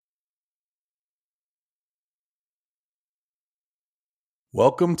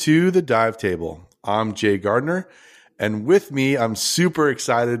Welcome to the Dive Table. I'm Jay Gardner, and with me, I'm super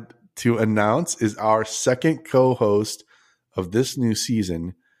excited to announce is our second co-host of this new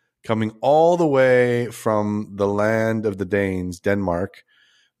season, coming all the way from the land of the Danes, Denmark,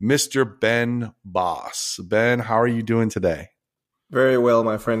 Mr. Ben Boss. Ben, how are you doing today? Very well,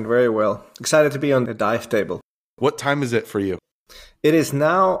 my friend, very well. Excited to be on the Dive Table. What time is it for you? It is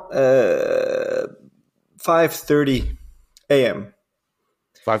now 5:30 a.m.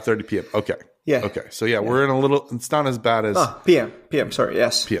 5:30 p.m. Okay. Yeah. Okay. So yeah, we're in a little. It's not as bad as p.m. Sorry.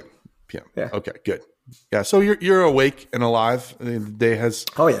 Yes. p.m. Yeah. Okay. Good. Yeah. So you're awake and alive. The day has.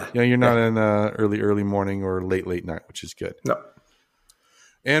 Oh yeah. You're not in early morning or late night, which is good. No.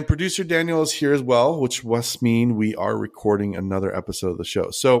 And producer Daniel is here as well, which must mean we are recording another episode of the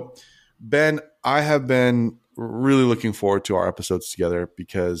show. So Ben, I have been really looking forward to our episodes together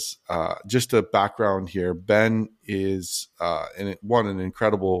because just a background here, Ben is an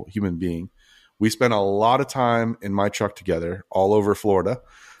incredible human being. We spent a lot of time in my truck together all over Florida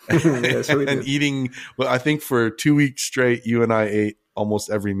Yes, we and did. eating. Well, I think for 2 weeks straight, you and I ate almost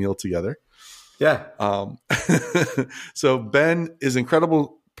every meal together. Yeah. So Ben is an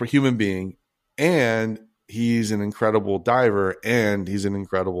incredible human being, and he's an incredible diver, and he's an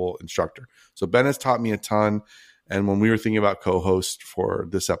incredible instructor. So Ben has taught me a ton. And when we were thinking about co-host for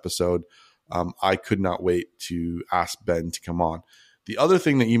this episode, I could not wait to ask Ben to come on. The other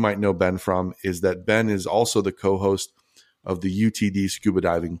thing that you might know Ben from is that Ben is also the co-host of the UTD Scuba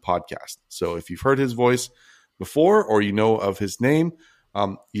Diving podcast. So if you've heard his voice before or you know of his name,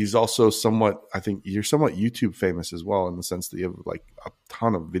 he's also I think you're somewhat YouTube famous as well, in the sense that you have like a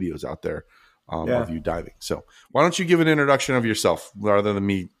ton of videos out there of you diving. So why don't you give an introduction of yourself rather than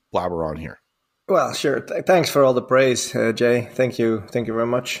me blabber on here? Well, sure. Thanks for all the praise, Jay. Thank you very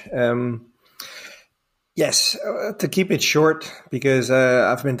much. Yes, to keep it short, because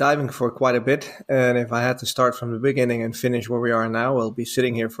I've been diving for quite a bit, and if I had to start from the beginning and finish where we are now, we'll be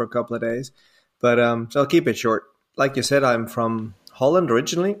sitting here for a couple of days. But so I'll keep it short. Like you said, I'm from Holland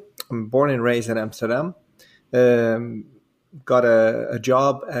originally. I'm born and raised in Amsterdam. Got a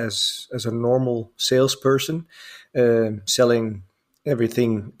job as a normal salesperson, selling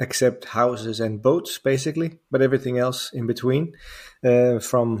everything except houses and boats, basically, but everything else in between,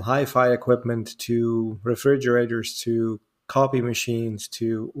 from hi-fi equipment to refrigerators to copy machines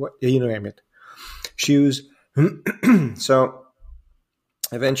to you name it, shoes. So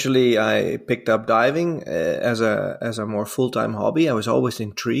eventually I picked up diving as a more full-time hobby. I was always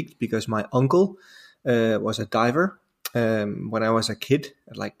intrigued because my uncle was a diver when I was a kid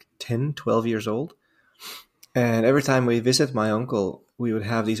at like 10, 12 years old. And every time we visit my uncle, we would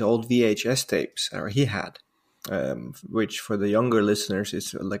have these old VHS tapes, or he had, which for the younger listeners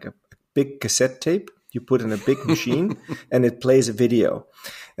is like a big cassette tape. You put in a big machine and it plays a video.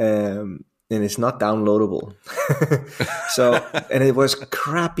 And it's not downloadable. And it was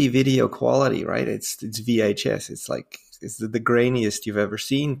crappy video quality, right? It's VHS. It's the grainiest you've ever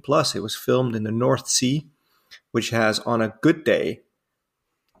seen. Plus it was filmed in the North Sea, which has on a good day,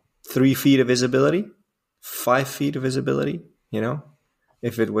 3 feet of visibility. 5 feet of visibility,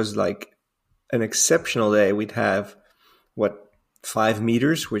 if it was like an exceptional day, we'd have 5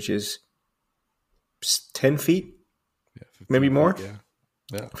 meters, which is 10 feet, maybe more,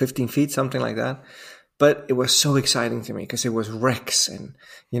 15 feet, something like that. But it was so exciting to me because it was wrecks and,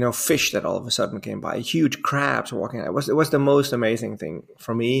 fish that all of a sudden came by, huge crabs walking. It was the most amazing thing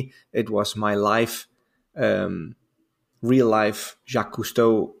for me. It was my life, real life Jacques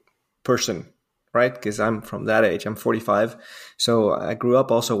Cousteau person. Right, because I'm from that age. I'm 45, so I grew up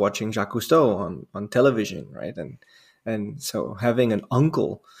also watching Jacques Cousteau on television, right? And so having an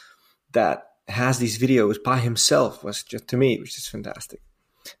uncle that has these videos by himself was just, to me, which is fantastic.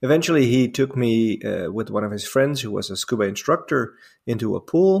 Eventually, he took me with one of his friends who was a scuba instructor into a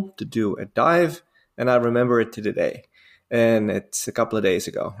pool to do a dive, and I remember it to the day. And it's a couple of days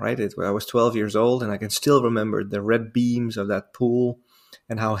ago, right? I was 12 years old, and I can still remember the red beams of that pool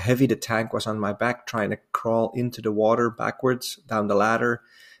and how heavy the tank was on my back trying to crawl into the water backwards down the ladder.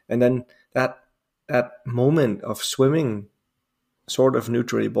 And then that moment of swimming sort of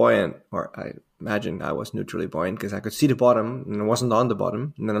neutrally buoyant, or I imagined I was neutrally buoyant because I could see the bottom and I wasn't on the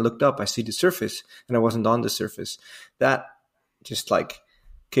bottom. And then I looked up, I see the surface and I wasn't on the surface. That just like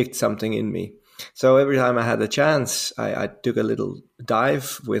kicked something in me. So every time I had the chance, I took a little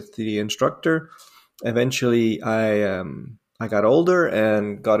dive with the instructor. Eventually I got older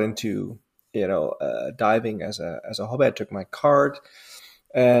and got into, diving as a hobby. I took my card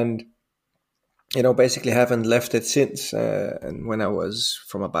and, basically haven't left it since. And when I was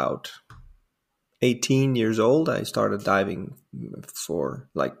from about 18 years old, I started diving for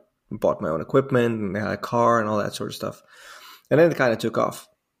like, bought my own equipment and had a car and all that sort of stuff. And then it kind of took off.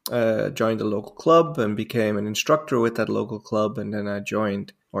 Joined a local club and became an instructor with that local club. And then I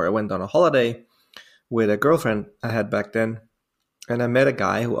went on a holiday with a girlfriend I had back then. And I met a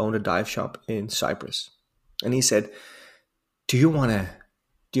guy who owned a dive shop in Cyprus. And he said, do you want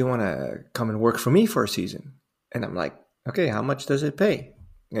to come and work for me for a season? And I'm like, okay, how much does it pay?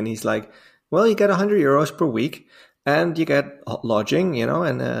 And he's like, well, you get 100 euros per week and you get lodging,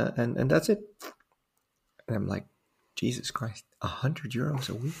 and that's it. And I'm like, Jesus Christ, 100 euros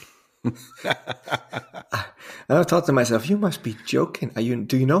a week? And I thought to myself, you must be joking.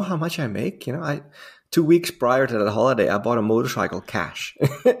 Do you know how much I make? 2 weeks prior to that holiday, I bought a motorcycle cash.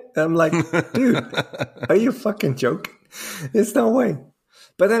 I'm like, dude, are you fucking joking? There's no way.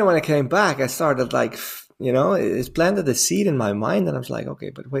 But then when I came back, I started like, it's planted a seed in my mind. And I was like, okay,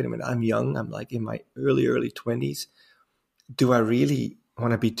 but wait a minute. I'm young. I'm like in my early 20s. Do I really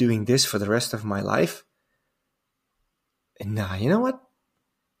want to be doing this for the rest of my life? And now, you know what?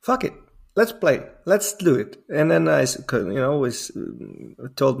 Fuck it. Let's play. Let's do it. And then I,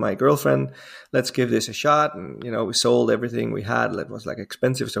 told my girlfriend, let's give this a shot. And, we sold everything we had. It was like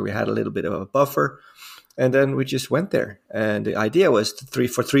expensive. So we had a little bit of a buffer. And then we just went there. And the idea was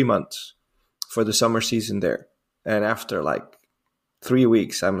for 3 months for the summer season there. And after like 3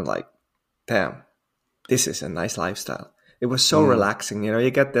 weeks, I'm like, damn, this is a nice lifestyle. It was so relaxing.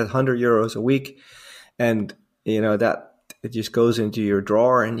 You get that 100 euros a week and, that it just goes into your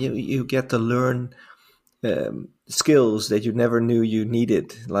drawer and you get to learn skills that you never knew you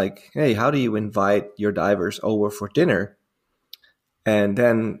needed. Like, hey, how do you invite your divers over for dinner? And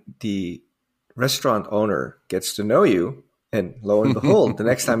then the restaurant owner gets to know you. And lo and behold, the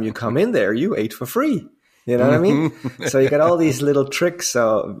next time you come in there, you ate for free. You know what I mean? So you got all these little tricks.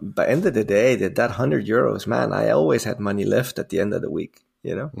 So by the end of the day, that 100 euros, man, I always had money left at the end of the week,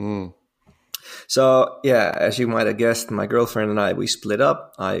 So, yeah, as you might have guessed, my girlfriend and I, we split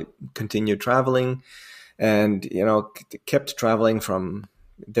up. I continued traveling and, kept traveling from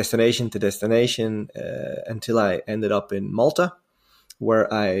destination to destination until I ended up in Malta,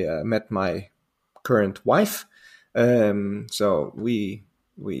 where I met my current wife. So we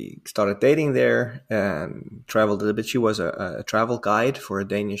started dating there and traveled a little bit. She was a travel guide for a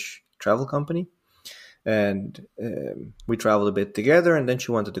Danish travel company. And we traveled a bit together, and then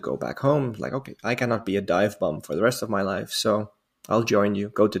she wanted to go back home. Like, okay, I cannot be a dive bum for the rest of my life, so I'll join you.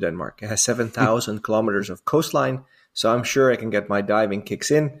 Go to Denmark. It has 7,000 kilometers of coastline, so I'm sure I can get my diving kicks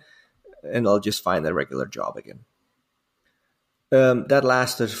in, and I'll just find a regular job again. That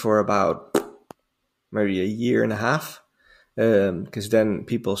lasted for about maybe a year and a half, because then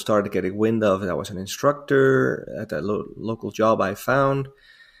people started getting wind of it. I was an instructor at that local job I found.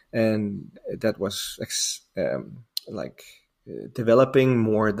 And that was developing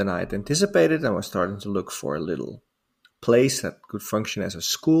more than I had anticipated. I was starting to look for a little place that could function as a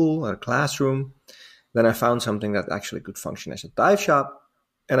school, a classroom. Then I found something that actually could function as a dive shop.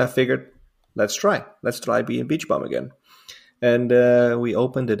 And I figured, let's try being beach bum again. And we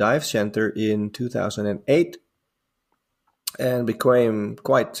opened the dive center in 2008 and became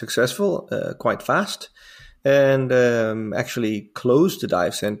quite successful, quite fast. And actually closed the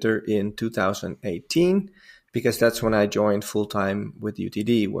dive center in 2018 because that's when I joined full-time with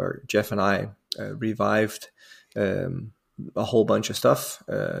UTD, where Jeff and I revived a whole bunch of stuff.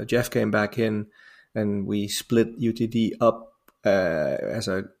 Jeff came back in and we split UTD up as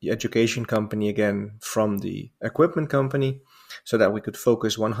an education company again from the equipment company so that we could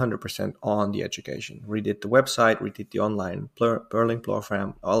focus 100% on the education. Redid the website, redid the online Berling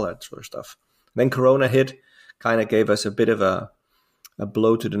program, all that sort of stuff. Then Corona hit. Kind of gave us a bit of a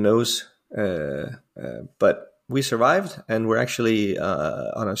blow to the nose, but we survived, and we're actually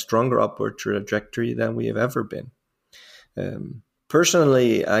on a stronger upward trajectory than we have ever been.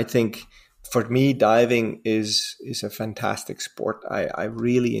 Personally, I think for me, diving is a fantastic sport. I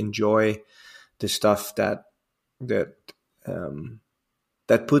really enjoy the stuff that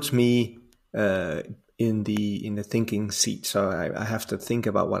puts me in the thinking seat. So I have to think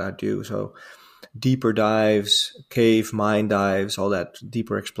about what I do. So deeper dives, cave, mine dives, all that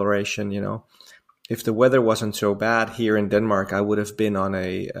deeper exploration, If the weather wasn't so bad here in Denmark, I would have been on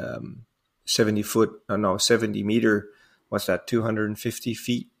a 70 meter, what's that, 250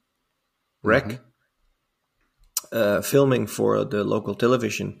 feet wreck, filming for the local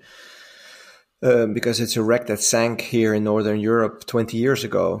television, because it's a wreck that sank here in Northern Europe 20 years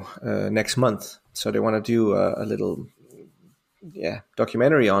ago, next month. So they want to do a little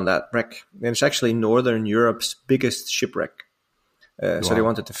documentary on that wreck. And it's actually Northern Europe's biggest shipwreck. So they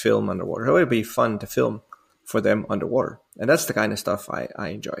wanted to film underwater. It would be fun to film for them underwater. And that's the kind of stuff I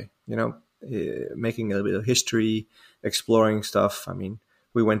enjoy, making a little bit of history, exploring stuff. I mean,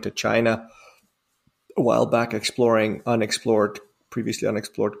 we went to China a while back, exploring previously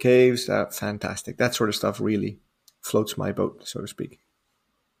unexplored caves. Fantastic. That sort of stuff really floats my boat, so to speak.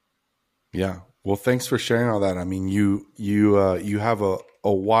 Yeah. Well, thanks for sharing all that. I mean, you have a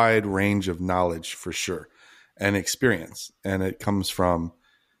wide range of knowledge for sure and experience, and it comes from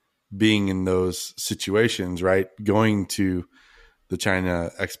being in those situations, right? Going to the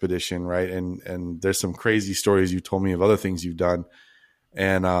China expedition, right? And there's some crazy stories you told me of other things you've done.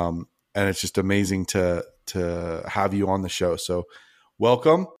 And it's just amazing to have you on the show. So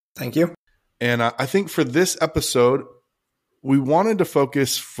welcome. Thank you. And I think for this episode, we wanted to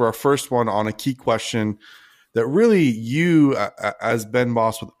focus for our first one on a key question that really you, as Ben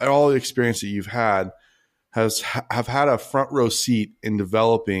Boss, with all the experience that you've had, have had a front row seat in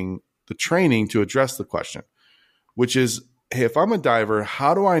developing the training to address the question, which is, hey, if I'm a diver,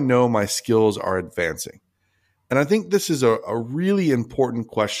 how do I know my skills are advancing? And I think this is a really important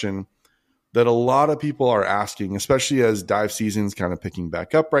question that a lot of people are asking, especially as dive season's kind of picking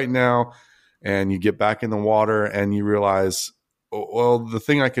back up right now, and you get back in the water and you realize, well, the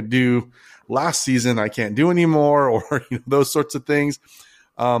thing I could do last season, I can't do anymore, or those sorts of things.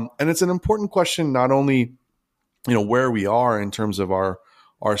 And it's an important question, not only where we are in terms of our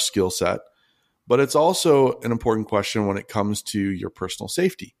skill set, but it's also an important question when it comes to your personal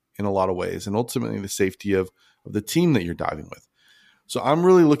safety in a lot of ways, and ultimately the safety of the team that you're diving with. So I'm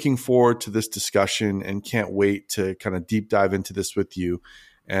really looking forward to this discussion and can't wait to kind of deep dive into this with you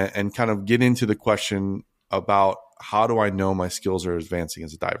and kind of get into the question about how do I know my skills are advancing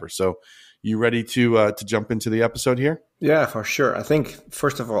as a diver. So you ready to jump into the episode here? Yeah, for sure. I think,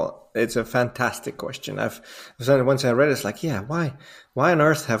 first of all, it's a fantastic question. Once I read it, it's like, yeah, why on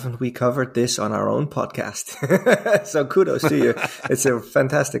earth haven't we covered this on our own podcast? So kudos to you. It's a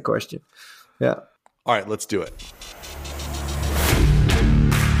fantastic question. Yeah. All right, let's do it.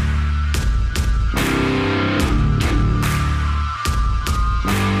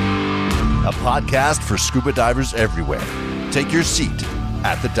 A podcast for scuba divers everywhere. Take your seat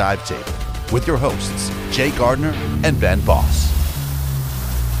at the dive table with your hosts, Jay Gardner and Ben Boss.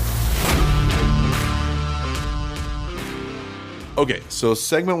 Okay, so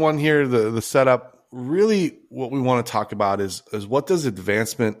segment one here, the setup, really what we want to talk about is what does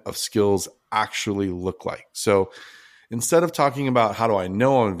advancement of skills actually look like? So instead of talking about how do I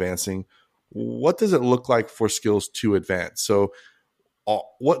know I'm advancing, what does it look like for skills to advance? So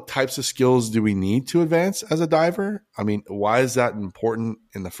what types of skills do we need to advance as a diver? I mean, why is that important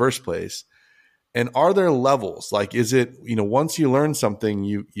in the first place? And are there levels? Like, is it, once you learn something,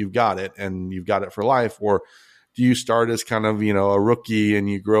 you've got it and you've got it for life? Or do you start as kind of, a rookie and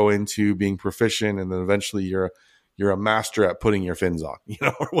you grow into being proficient and then eventually you're a master at putting your fins on,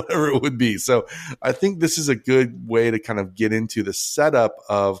 or whatever it would be. So I think this is a good way to kind of get into the setup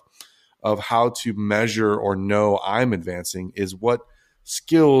of how to measure or know I'm advancing is what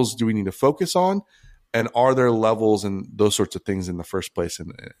skills do we need to focus on? And are there levels and those sorts of things in the first place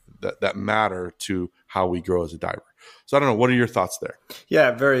and that matter to how we grow as a diver? So I don't know. What are your thoughts there?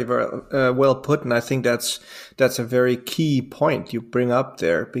 Yeah, very, very well put. And I think that's a very key point you bring up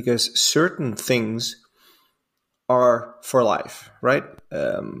there, because certain things are for life, right?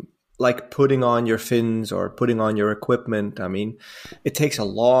 Like putting on your fins or putting on your equipment. I mean, it takes a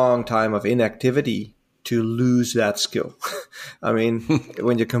long time of inactivity to lose that skill. I mean,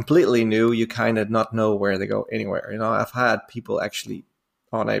 when you're completely new, you kind of not know where they go anywhere. I've had people actually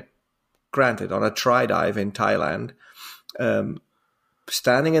on a tri dive in Thailand,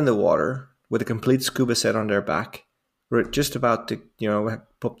 standing in the water with a complete scuba set on their back, just about to,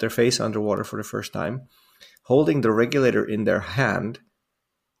 pop their face underwater for the first time, holding the regulator in their hand,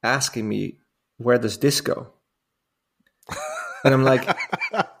 asking me, where does this go? And I'm like,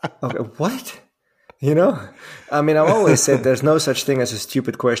 okay, what? I mean, I've always said there's no such thing as a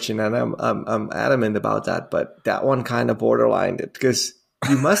stupid question, and I'm adamant about that. But that one kind of borderlined it, because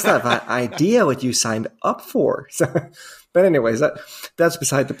you must have an idea what you signed up for. So, but anyways, that's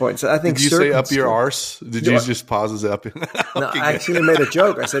beside the point. So I think. Did you say up your arse? Did you just pause as up? Okay, no, I actually made a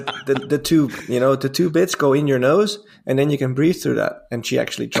joke. I said the two bits go in your nose, and then you can breathe through that. And she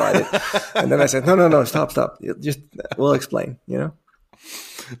actually tried it, and then I said, no, stop. We'll explain.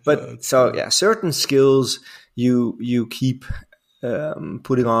 But so yeah, certain skills you keep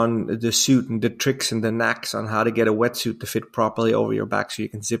putting on the suit and the tricks and the knacks on how to get a wetsuit to fit properly over your back so you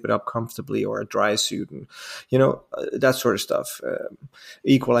can zip it up comfortably, or a dry suit, and that sort of stuff.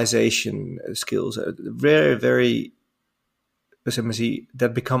 Equalization skills, very, very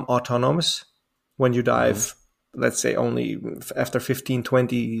that become autonomous when you dive, let's say only after 15,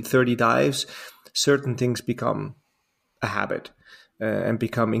 20, 30 dives, certain things become a habit and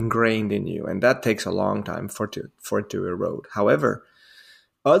become ingrained in you. And that takes a long time for it to erode. However,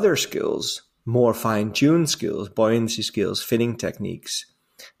 other skills, more fine-tuned skills, buoyancy skills, finning techniques,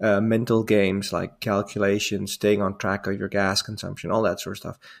 mental games like calculation, staying on track of your gas consumption, all that sort of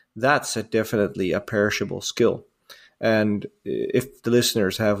stuff, that's definitely a perishable skill. And if the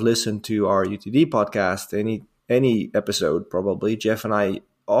listeners have listened to our UTD podcast, any episode, probably, Jeff and I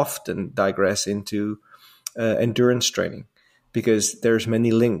often digress into endurance training, because there's many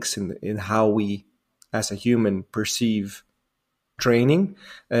links in how we as a human perceive training,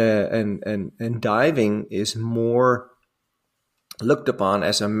 and diving is more looked upon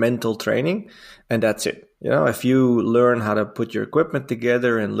as a mental training, and that's it. If you learn how to put your equipment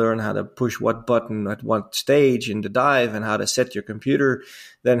together and learn how to push what button at what stage in the dive and how to set your computer,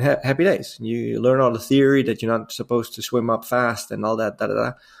 then happy days. You learn all the theory that you're not supposed to swim up fast and all that,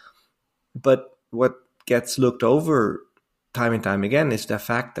 But what gets looked over time and time again is the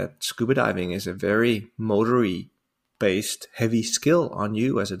fact that scuba diving is a very motory based heavy skill on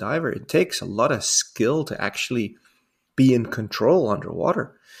you as a diver. It takes a lot of skill to actually be in control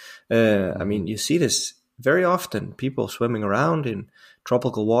underwater. You see this very often, people swimming around in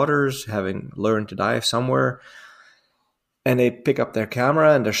tropical waters, having learned to dive somewhere, and they pick up their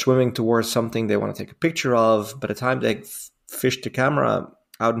camera and they're swimming towards something they want to take a picture of. By the time they fish the camera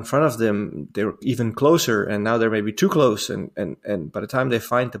out in front of them, they're even closer, and now they're maybe too close. And by the time they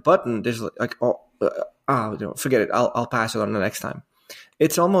find the button, there's like, forget it. I'll pass it on the next time.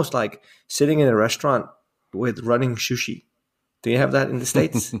 It's almost like sitting in a restaurant with running sushi. Do you have that in the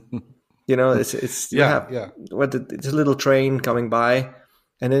States? It's a little train coming by,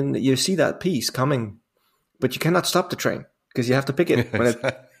 and then you see that piece coming, but you cannot stop the train because you have to pick it when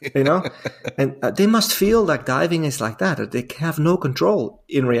and they must feel like diving is like that they have no control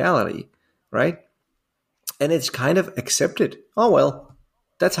in reality, right? And it's kind of accepted. Oh, well,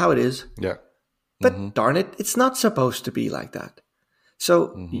 that's how it is. Yeah. But darn it, it's not supposed to be like that.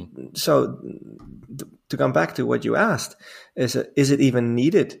 So to come back to what you asked, is it even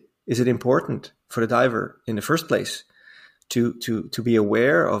needed? Is it important for the diver in the first place to be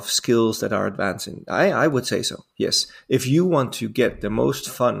aware of skills that are advancing? I would say so, yes. If you want to get the most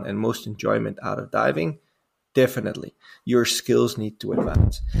fun and most enjoyment out of diving, definitely your skills need to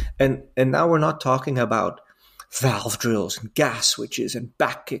advance. And now we're not talking about valve drills and gas switches and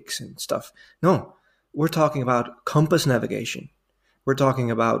back kicks and stuff. No, we're talking about compass navigation. We're talking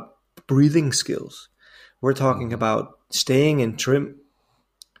about breathing skills. We're talking about staying in trim.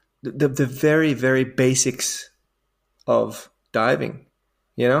 The very, very basics of diving,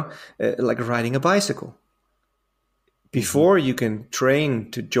 like riding a bicycle. Before you can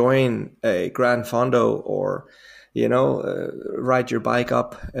train to join a Gran Fondo or, ride your bike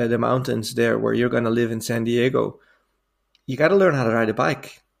up the mountains there where you're going to live in San Diego, you got to learn how to ride a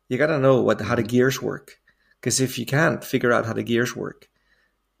bike. You got to know how the gears work. Because if you can't figure out how the gears work,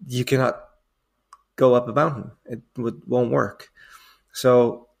 you cannot go up a mountain. It won't work.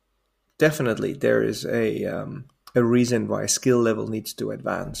 So definitely there is a reason why skill level needs to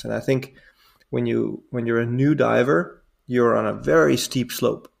advance. And I think when you're a new diver, you're on a very steep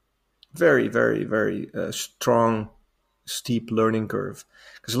slope, very, very, very strong, steep learning curve.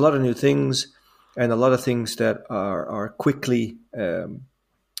 Because a lot of new things and a lot of things that are quickly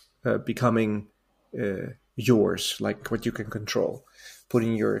becoming yours, like what you can control.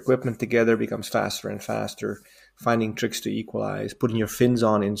 Putting your equipment together becomes faster and faster. Finding tricks to equalize, putting your fins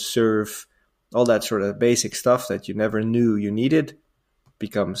on in surf, all that sort of basic stuff that you never knew you needed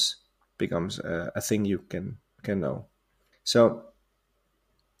becomes a thing you can know. So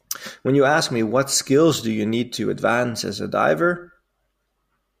when you ask me what skills do you need to advance as a diver,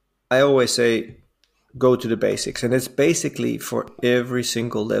 I always say go to the basics. And it's basically for every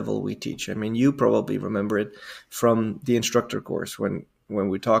single level we teach. I mean, you probably remember it from the instructor course when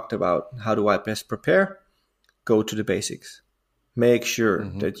we talked about how do I best prepare. Go to the basics. Make sure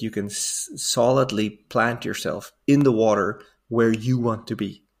that you can solidly plant yourself in the water where you want to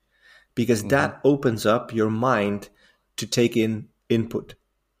be, because that opens up your mind to take in input.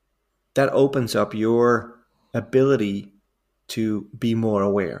 That opens up your ability to be more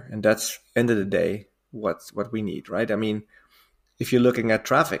aware. And that's, end of the day, what we need, right? I mean, if you're looking at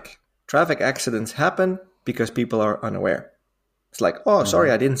traffic accidents happen because people are unaware. It's like, oh, sorry,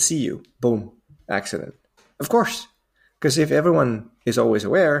 I didn't see you. Boom, accident. Of course, because if everyone is always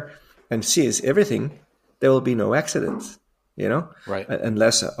aware and sees everything, there will be no accidents, Right.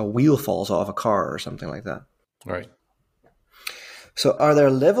 Unless a wheel falls off a car or something like that. Right. So are there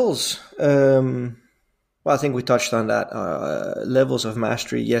levels? Well, I think we touched on that. Levels of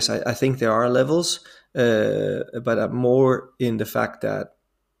mastery. Yes, I think there are levels, but I'm more in the fact that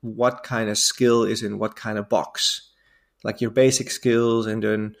what kind of skill is in what kind of box. Like your basic skills, and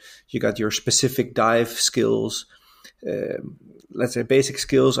then you got your specific dive skills. Let's say basic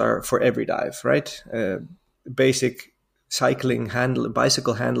skills are for every dive, right? Basic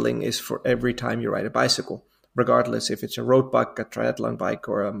bicycle handling is for every time you ride a bicycle, regardless if it's a road bike, a triathlon bike,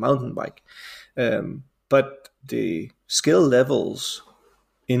 or a mountain bike. But the skill levels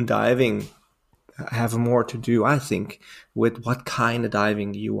in diving have more to do, I think, with what kind of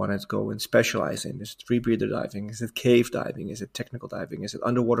diving you want to go and specialize in. Is it rebreather diving? Is it cave diving? Is it technical diving? Is it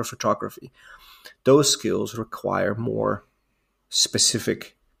underwater photography? Those skills require more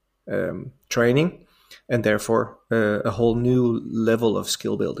specific training, and therefore a whole new level of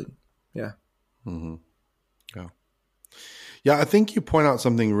skill building. Yeah. Mm-hmm. Yeah. I think you point out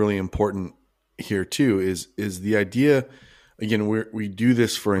something really important here too, is the idea. Again, we do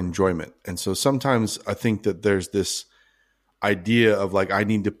this for enjoyment. And so sometimes I think that there's this idea of like, I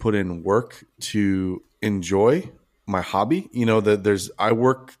need to put in work to enjoy my hobby. That I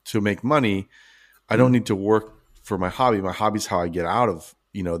work to make money. I don't need to work for my hobby. My hobby's how I get out of,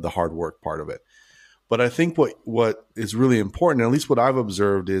 the hard work part of it. But I think what is really important, at least what I've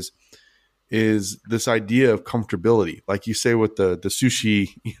observed, is this idea of comfortability. Like you say with the sushi,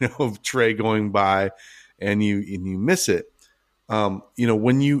 tray going by and you miss it.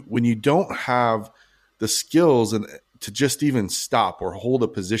 When you don't have the skills and to just even stop or hold a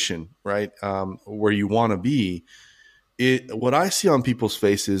position, right, where you want to be, what I see on people's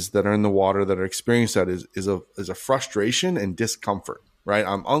faces that are in the water that are experiencing that is a frustration and discomfort, right?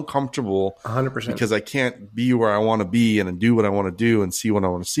 I'm uncomfortable 100% because I can't be where I want to be and do what I want to do and see what I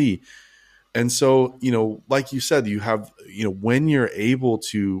want to see. And so, like you said, you have, when you're able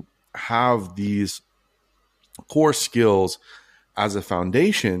to have these core skills as a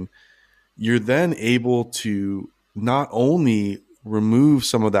foundation, you're then able to not only remove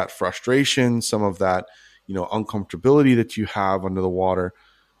some of that frustration, some of that, uncomfortability that you have under the water,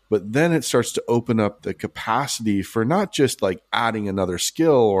 but then it starts to open up the capacity for not just like adding another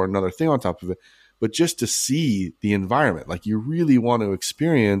skill or another thing on top of it, but just to see the environment. Like you really want to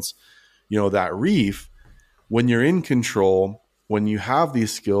experience, that reef when you're in control, when you have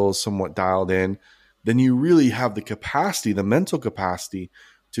these skills somewhat dialed in, then you really have the capacity, the mental capacity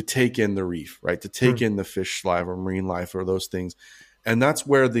to take in the reef, right? To take in the fish life or marine life or those things. And that's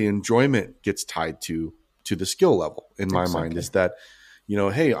where the enjoyment gets tied to the skill level in my mind, is that,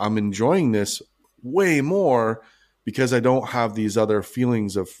 hey, I'm enjoying this way more because I don't have these other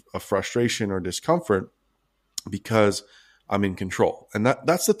feelings of frustration or discomfort because I'm in control. And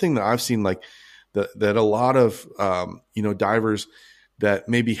that's the thing that I've seen, like that a lot of, divers that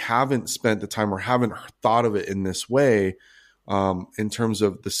maybe haven't spent the time or haven't thought of it in this way, in terms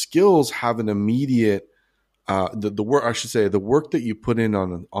of the skills have an immediate, the work, I should say, the work that you put in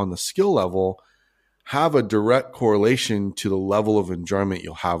on the skill level have a direct correlation to the level of enjoyment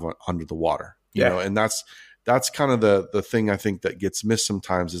you'll have under the water. And that's kind of the thing I think that gets missed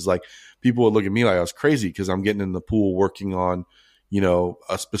sometimes, is like people would look at me like I was crazy because I'm getting in the pool working on,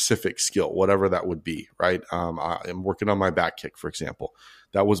 a specific skill, whatever that would be, right? I'm working on my back kick, for example.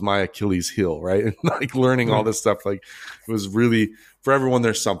 That was my Achilles heel, right? And like learning all this stuff, like it was really, for everyone,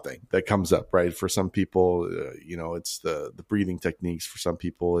 there's something that comes up, right? For some people, it's the breathing techniques. For some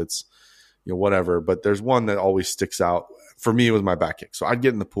people, it's, whatever. But there's one that always sticks out. For me, it was my back kick. So I'd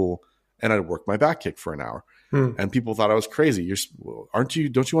get in the pool and I'd work my back kick for an hour. And people thought I was crazy. Don't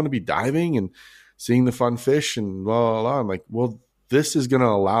you want to be diving and seeing the fun fish and blah, blah, blah? I'm like, well, this is going to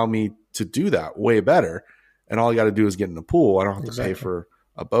allow me to do that way better. And all you got to do is get in the pool. I don't have to pay for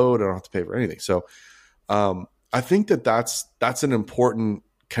a boat. I don't have to pay for anything. So I think that's an important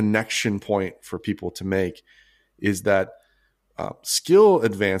connection point for people to make, is that skill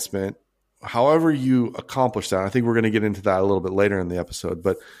advancement, however you accomplish that, I think we're going to get into that a little bit later in the episode,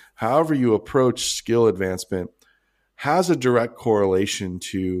 but however you approach skill advancement has a direct correlation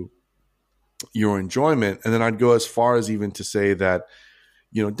to your enjoyment. And then I'd go as far as even to say that,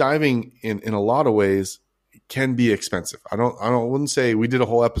 diving in a lot of ways can be expensive. Wouldn't say, we did a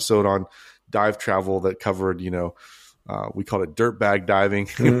whole episode on dive travel that covered, we called it dirt bag diving,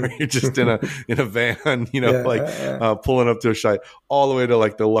 where you're just in a van, pulling up to a site, all the way to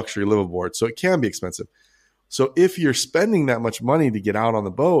like the luxury liveaboard. So it can be expensive. So if you're spending that much money to get out on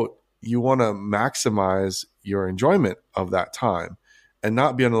the boat, you want to maximize your enjoyment of that time and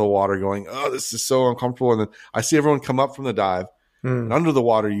not be under the water going, oh, this is so uncomfortable. And then I see everyone come up from the dive, and under the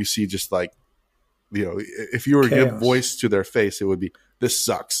water, you see just like if you were to give Chaos. voice to their face, it would be, this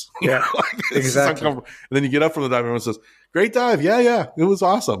sucks. Yeah, This is exactly. uncomfortable. And then you get up from the dive, and everyone says, great dive. Yeah, it was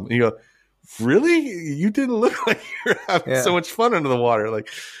awesome. And you go, really? You didn't look like you're having so much fun under the water.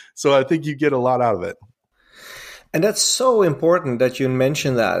 So I think you get a lot out of it. And that's so important that you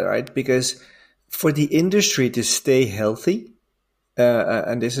mention that, right? Because for the industry to stay healthy,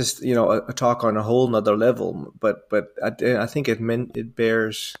 and this is a talk on a whole nother level, but I think it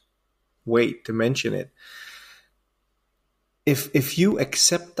bears weight to mention it. If you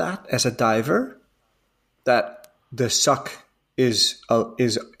accept that as a diver, that the suck is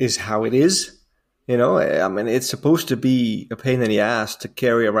how it is, it's supposed to be a pain in the ass to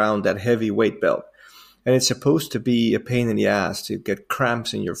carry around that heavy weight belt. And it's supposed to be a pain in the ass to get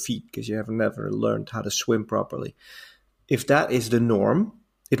cramps in your feet because you have never learned how to swim properly. If that is the norm,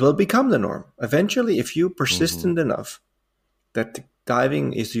 it will become the norm. Eventually, if you're persistent enough that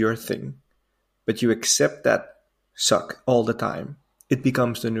diving is your thing, but you accept that suck all the time, it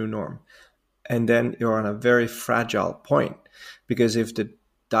becomes the new norm. And then you're on a very fragile point, because if the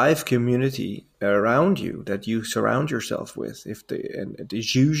dive community around you that you surround yourself with, and it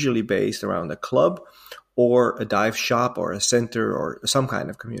is usually based around a club or a dive shop or a center or some kind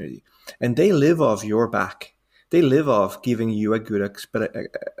of community, and they live off your back, they live off giving you a good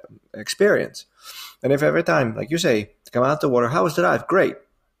experience. And if every time, like you say, to come out the water, how was the dive? Great,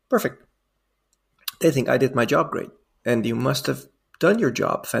 perfect. They think I did my job great, and you must have done your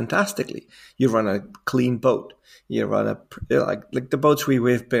job fantastically. You run a clean boat. You run like the boats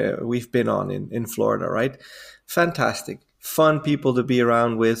we've been on in Florida, right? Fantastic, fun people to be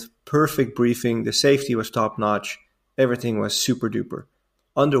around with. Perfect briefing. The safety was top notch. Everything was super duper.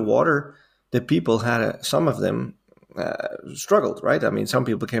 Underwater, the people some of them struggled, right? I mean, some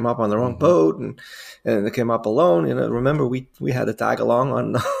people came up on the wrong boat and they came up alone. Remember we had a tag along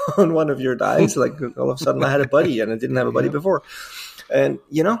on on one of your dives. Like all of a sudden I had a buddy and I didn't have a buddy before. And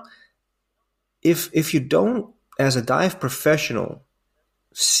if you don't, as a dive professional,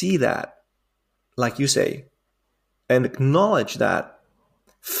 see that, like you say, and acknowledge that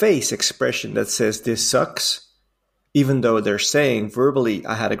face expression that says this sucks, even though they're saying verbally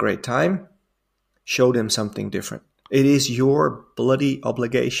I had a great time, show them something different. It is your bloody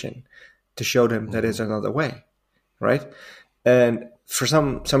obligation to show them that is another way, right? And for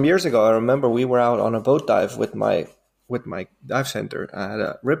some years ago, I remember we were out on a boat dive with my dive center. I had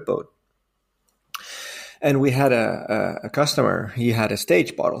a rip boat, and we had a customer. He had a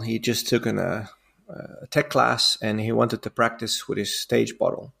stage bottle. He just took a tech class, and he wanted to practice with his stage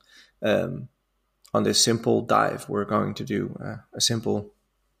bottle on this simple dive. We're going to do a simple,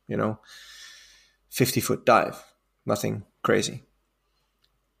 50-foot dive. Nothing crazy.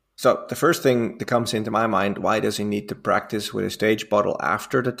 So the first thing that comes into my mind, why does he need to practice with a stage bottle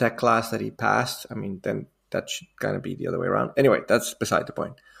after the tech class that he passed? I mean, then that should kind of be the other way around. Anyway, that's beside the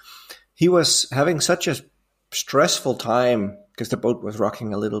point. He was having such a stressful time because the boat was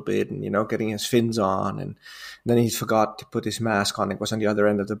rocking a little bit and, getting his fins on. And then he forgot to put his mask on. It was on the other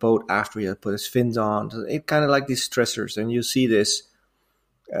end of the boat after he had put his fins on. So it kind of like these stressors. And you see this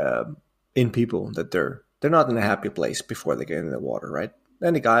in people that they're not in a happy place before they get in the water, right?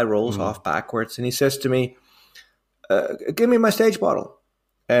 Then the guy rolls off backwards and he says to me, give me my stage bottle.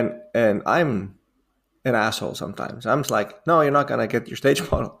 And I'm an asshole sometimes. I'm just like, no, you're not going to get your stage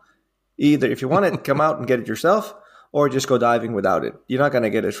bottle. Either if you want it, come out and get it yourself, or just go diving without it. You're not going to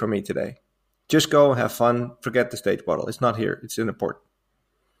get it from me today. Just go, have fun, forget the stage bottle. It's not here. It's in the port.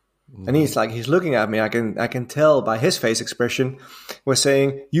 And he's looking at me. I can tell by his face expression was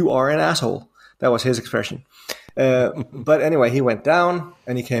saying, you are an asshole. That was his expression. But anyway, he went down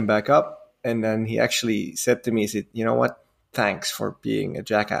and he came back up. And then he actually said to me, he said, you know what? Thanks for being a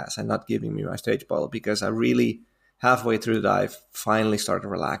jackass and not giving me my stage bottle, because I really, halfway through the dive, finally started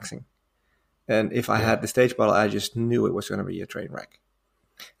relaxing. And if I had the stage bottle, I just knew it was going to be a train wreck.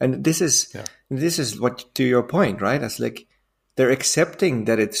 And this is what, to your point, right? It's like they're accepting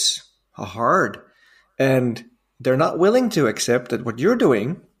that it's hard, and they're not willing to accept that what you're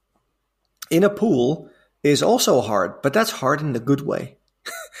doing in a pool is also hard, but that's hard in the good way.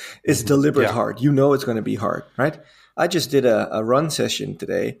 It's deliberate hard. You know it's going to be hard, right? I just did a run session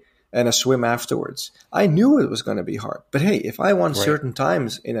today and a swim afterwards. I knew it was going to be hard, but hey, if I want certain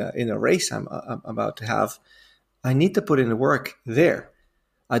times in a race I'm about to have, I need to put in the work there.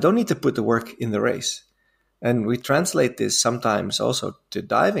 I don't need to put the work in the race. And we translate this sometimes also to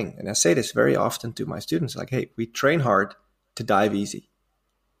diving. And I say this very often to my students, like, hey, we train hard to dive easy,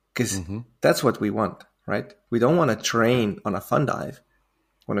 because that's what we want, right? We don't want to train on a fun dive.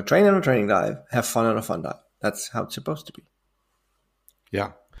 We want to train on a training dive, have fun on a fun dive. That's how it's supposed to be.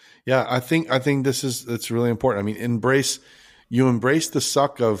 Yeah. Yeah, I think it's really important. I mean, embrace the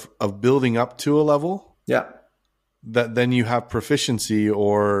suck of building up to a level. Yeah. That then you have proficiency,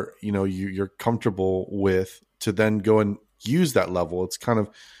 or you're comfortable with, to then go and use that level. It's kind of,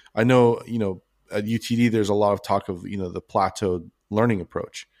 I know, at UTD there's a lot of talk of the plateau learning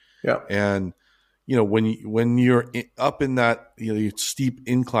approach. Yeah. And when you're up in that steep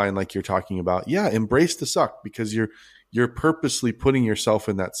incline like you're talking about, yeah, embrace the suck, because you're purposely putting yourself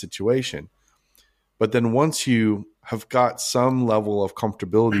in that situation. But then once you have got some level of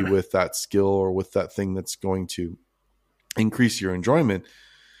comfortability with that skill or with that thing that's going to increase your enjoyment,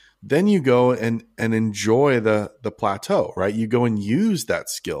 then you go and enjoy the plateau, right? You go and use that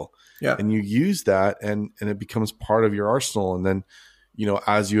skill, and you use that, and it becomes part of your arsenal. And then,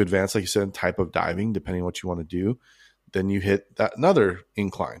 as you advance, like you said, type of diving, depending on what you want to do, then you hit that another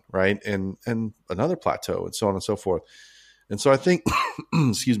incline, right? And another plateau, and so on and so forth. And so I think,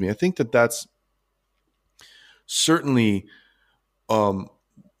 excuse me, I think that's certainly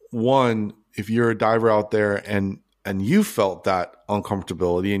one, if you're a diver out there and you felt that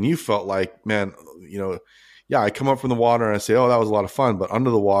uncomfortability, and you felt like, man, I come up from the water and I say, oh, that was a lot of fun. But under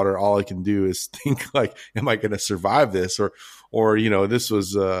the water, all I can do is think like, am I going to survive this? Or this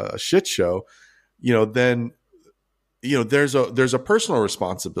was a shit show, then, there's a personal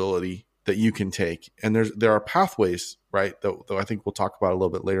responsibility that you can take. And there are pathways, right? Though I think we'll talk about a little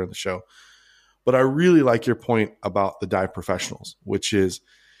bit later in the show. But I really like your point about the dive professionals, which is,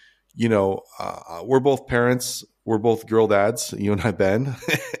 we're both parents. We're both girl dads, you and I, Ben.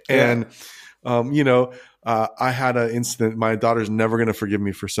 And, I had an incident. My daughter's never going to forgive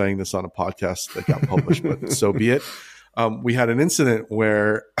me for saying this on a podcast that got published, but so be it. We had an incident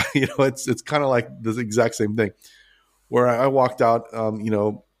where, it's kind of like the exact same thing, where I walked out,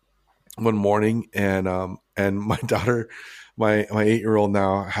 one morning, and my daughter, my 8-year-old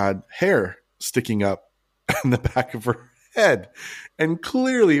now, had hair sticking up in the back of her head. And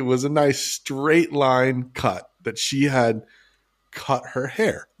clearly it was a nice straight line cut that she had cut her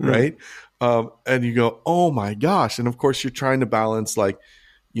hair, right? And you go, oh my gosh. And of course you're trying to balance, like,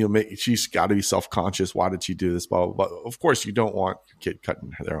 she's got to be self-conscious. Why did she do this? Blah, blah, blah. Of course you don't want your kid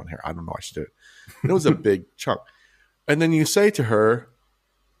cutting their own hair. I don't know why she did it. And it was a big chunk. And then you say to her,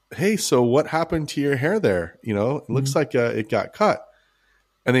 hey, so what happened to your hair there? It looks like it got cut.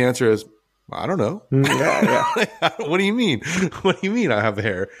 And the answer is, I don't know. What do you mean? What do you mean I have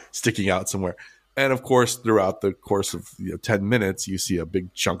hair sticking out somewhere? And of course, throughout the course of 10 minutes, you see a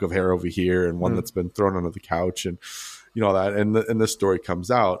big chunk of hair over here and one that's been thrown under the couch and all that. And the story comes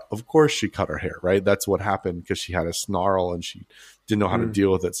out. Of course, she cut her hair, right? That's what happened, because she had a snarl and she didn't know how to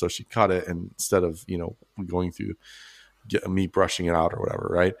deal with it. So she cut it, and instead of, going through me brushing it out or whatever,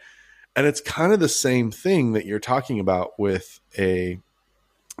 right? And it's kind of the same thing that you're talking about with a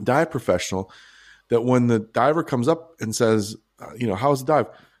dive professional, that when the diver comes up and says, how was the dive?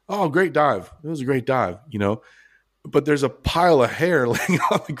 Oh, great dive. It was a great dive, but there's a pile of hair laying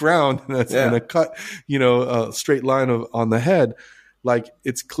on the ground, and that's in a cut, a straight line on the head. Like,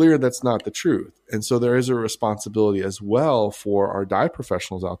 it's clear that's not the truth. And so there is a responsibility as well for our dive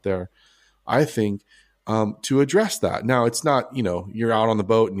professionals out there, I think, to address that. Now, it's not, you're out on the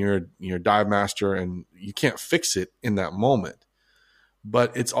boat and you're a dive master and you can't fix it in that moment.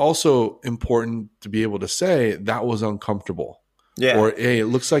 But it's also important to be able to say that was uncomfortable. Yeah. Or, hey, it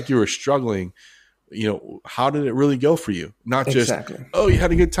looks like you were struggling. How did it really go for you? Not just, oh, you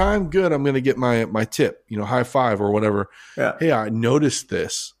had a good time? Good. I'm going to get my tip, high five or whatever. Yeah. Hey, I noticed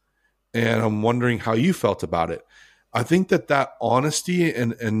this and I'm wondering how you felt about it. I think that honesty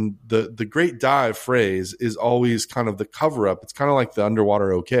and the great dive phrase is always kind of the cover up. It's kind of like the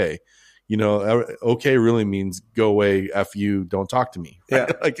underwater okay. Okay really means go away, F you, don't talk to me. Yeah.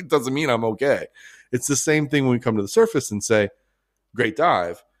 Like, it doesn't mean I'm okay. It's the same thing when we come to the surface and say, great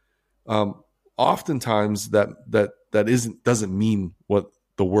dive. Oftentimes doesn't mean what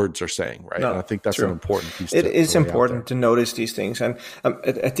the words are saying, right? No, and I think that's an important piece. It is important to notice these things. And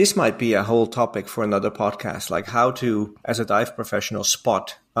this might be a whole topic for another podcast, like how to, as a dive professional,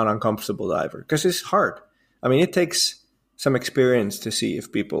 spot an uncomfortable diver. Because it's hard. I mean, it takes some experience to see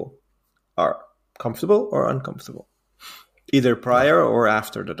if people are comfortable or uncomfortable, either prior or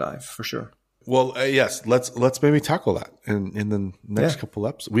after the dive, for sure. Well, yes, let's maybe tackle that in the next couple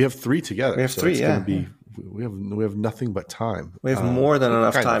episodes. We have 3 together. We have 3. It's gonna be, we have nothing but time. We have more than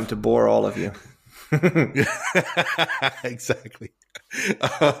enough time to bore all of you. Exactly.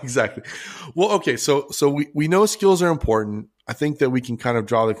 Exactly. Well, okay. So we know skills are important. I think that we can kind of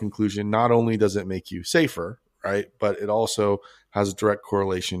draw the conclusion. Not only does it make you safer, right, but it also has a direct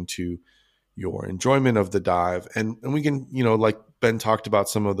correlation to your enjoyment of the dive. And we can, like Ben talked about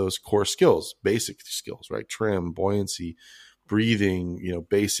some of those core skills, basic skills, right? Trim, buoyancy, breathing,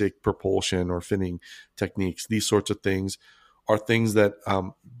 basic propulsion or finning techniques. These sorts of things are things that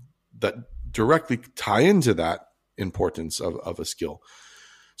that directly tie into that importance of a skill.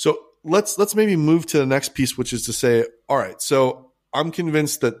 So let's maybe move to the next piece, which is to say, all right, so I'm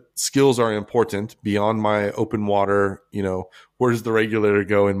convinced that skills are important beyond my open water, where does the regulator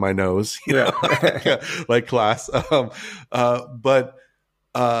go in my nose, like class. But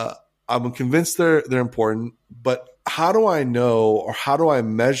I'm convinced they're important, but how do I know, or how do I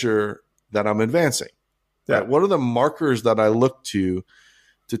measure that I'm advancing? Yeah. Right? What are the markers that I look to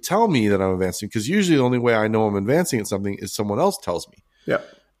tell me that I'm advancing? Because usually the only way I know I'm advancing at something is someone else tells me. Yeah.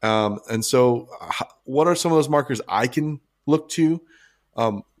 And so what are some of those markers I can look to?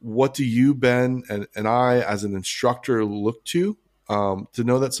 What do you, Ben, and I as an instructor look to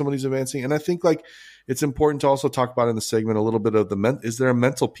know that somebody's advancing? And I think like it's important to also talk about in the segment a little bit of is there a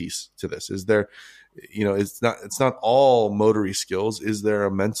mental piece to this? Is there, it's not all motory skills. Is there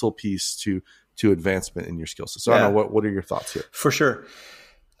a mental piece to advancement in your skills? So I don't know, what are your thoughts here? For sure.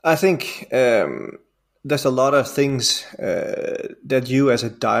 I think there's a lot of things that you as a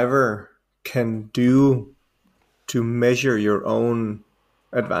diver can do to measure your own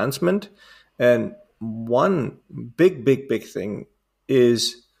advancement. And one big thing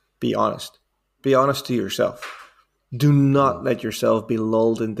is be honest. Be honest to yourself. Do not let yourself be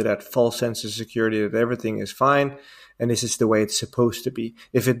lulled into that false sense of security that everything is fine and this is the way it's supposed to be.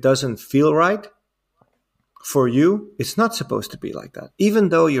 If it doesn't feel right for you, it's not supposed to be like that. Even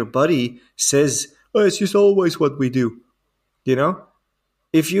though your buddy says, oh, it's just always what we do.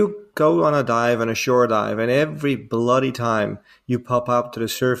 If you go on a dive, on a shore dive, and every bloody time you pop up to the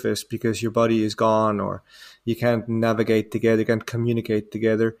surface because your buddy is gone or you can't navigate together, you can't communicate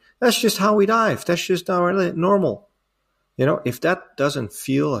together, that's just how we dive. That's just our normal. If that doesn't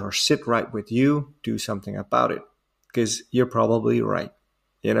feel or sit right with you, do something about it because you're probably right.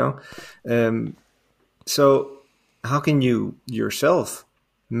 So how can you yourself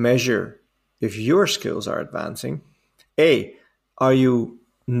measure if your skills are advancing? Are you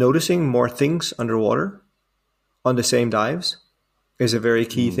noticing more things underwater on the same dives? Is a very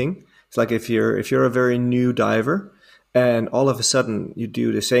key thing. It's like if you're a very new diver and all of a sudden you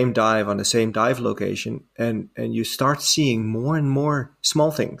do the same dive on the same dive location and you start seeing more and more small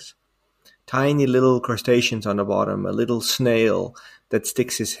things. Tiny little crustaceans on the bottom, a little snail that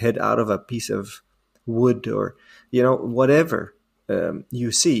sticks his head out of a piece of wood or, whatever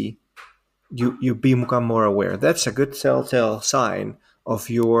you see, you become more aware. That's a good telltale sign of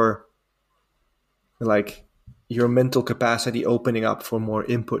your mental capacity opening up for more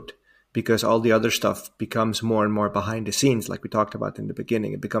input because all the other stuff becomes more and more behind the scenes, like we talked about in the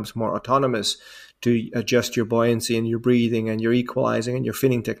beginning. It becomes more autonomous to adjust your buoyancy and your breathing and your equalizing and your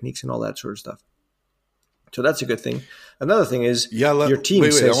finning techniques and all that sort of stuff. So that's a good thing. Another thing is your team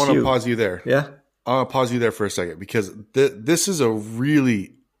says I want to pause you there. Yeah? I want to pause you there for a second because this is a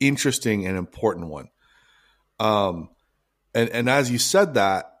really interesting and important one. And as you said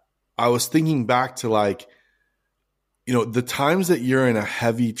that, I was thinking back to the times that you're in a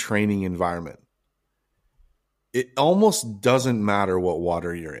heavy training environment, it almost doesn't matter what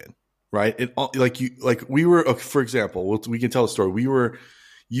water you're in, right? We were, for example, we can tell a story.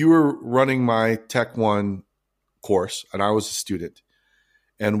 You were running my Tech 1 course and I was a student.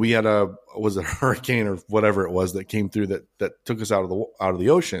 And we had was it a hurricane or whatever it was that came through that took us out of the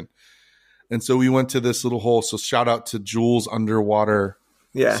ocean. And so we went to this little hole. So shout out to Jules Underwater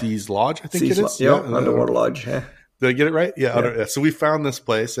Seas Lodge, I think it is. Underwater Lodge. Yeah. Did I get it right? Yeah. So we found this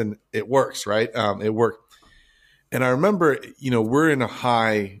place and it works, right? It worked. And I remember, we're in a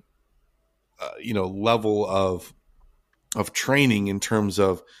high, level of training in terms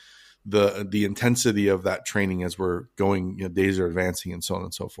of the intensity of that training as we're going, days are advancing and so on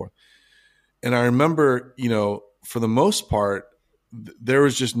and so forth. And I remember, for the most part, there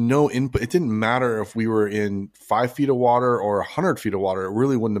was just no input. It didn't matter if we were in 5 feet of water or 100 feet of water. It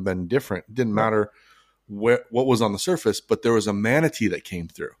really wouldn't have been different. It didn't matter what was on the surface, but there was a manatee that came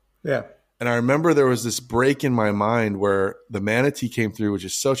through. Yeah. And I remember there was this break in my mind where the manatee came through, which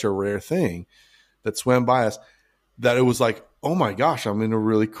is such a rare thing that swam by us, that it was like, oh my gosh, I'm in a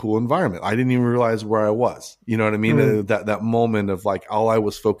really cool environment. I didn't even realize where I was. You know what I mean? Mm-hmm. That moment of all I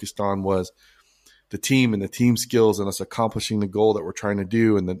was focused on was the team and the team skills and us accomplishing the goal that we're trying to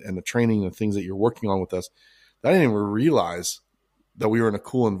do and the training and the things that you're working on with us. I didn't even realize that we were in a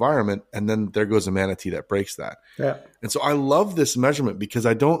cool environment. And then there goes a manatee that breaks that. Yeah. And so I love this measurement because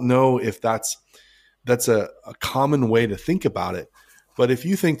I don't know if that's a common way to think about it. But if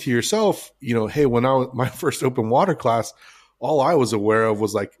you think to yourself, hey, when I was my first open water class, all I was aware of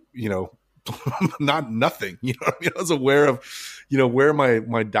was like, not nothing. I was aware of, where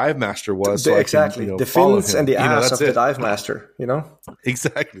my dive master was. So exactly. I can, The follow fins him. and the ass that's of the it. dive master,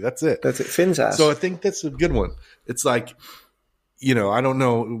 Exactly. That's it. That's it. Fins ass. So I think that's a good one. It's like, I don't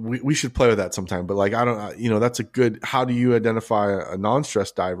know. We should play with that sometime, but like, I don't, that's a good, how do you identify a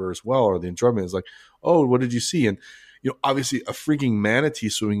non-stress diver as well? Or the enjoyment is like, oh, what did you see? And, obviously a freaking manatee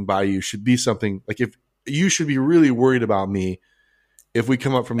swimming by you should be something like, if you should be really worried about me if we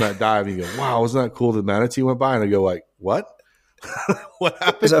come up from that dive and you go, wow, wasn't that cool? The manatee went by, and I go like, what? What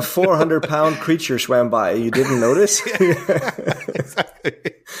happened? There's a 400-pound creature swam by. You didn't notice? Exactly.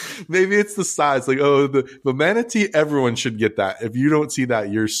 Maybe it's the size. Like, oh, the manatee, everyone should get that. If you don't see that,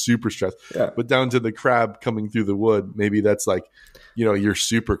 you're super stressed. Yeah. But down to the crab coming through the wood, maybe that's like, you're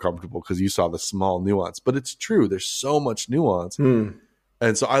super comfortable because you saw the small nuance. But it's true. There's so much nuance.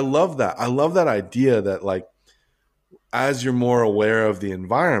 And so I love that. I love that idea that, like, as you're more aware of the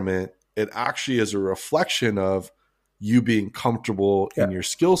environment, it actually is a reflection of you being comfortable in your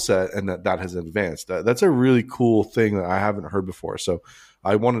skill set, and that has advanced. That's a really cool thing that I haven't heard before. So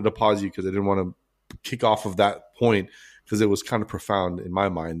I wanted to pause you because I didn't want to kick off of that point, because it was kind of profound in my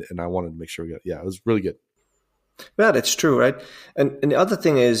mind, and I wanted to make sure it was really good. Yeah, that's true, right? And the other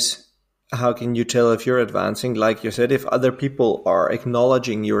thing is, how can you tell if you're advancing? Like you said, if other people are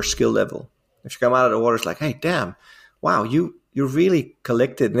acknowledging your skill level. If you come out of the water, it's like, hey, damn, wow, you're really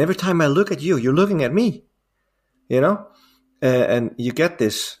collected. And every time I look at you, you're looking at me, and you get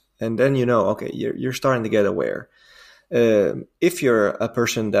this, and then okay, you're starting to get aware. If you're a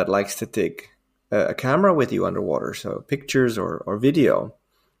person that likes to take a camera with you underwater, so pictures or video,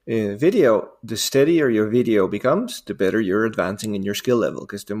 the steadier your video becomes, the better you're advancing in your skill level,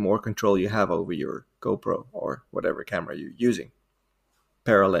 because the more control you have over your GoPro or whatever camera you're using,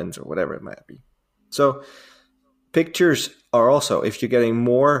 Paralens or whatever it might be. So pictures are also, if you're getting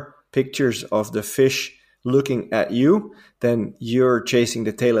more pictures of the fish looking at you, then you're chasing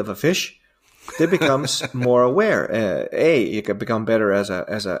the tail of a fish. It becomes more aware. You can become better as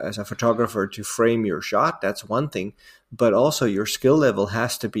a photographer to frame your shot. That's one thing, but also your skill level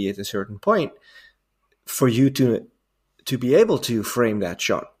has to be at a certain point for you to be able to frame that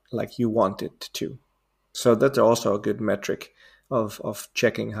shot like you want it to. So that's also a good metric of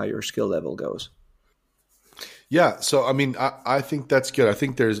checking how your skill level goes. Yeah. So, I mean, I think that's good. I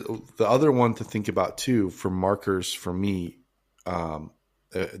think there's the other one to think about too for markers for me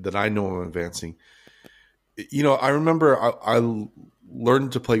that I know I'm advancing. I remember I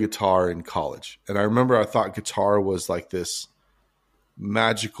learned to play guitar in college, and I remember I thought guitar was like this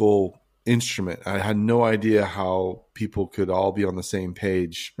magical instrument. I had no idea how people could all be on the same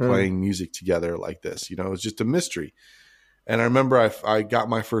page playing music together like this. It was just a mystery. And I remember I got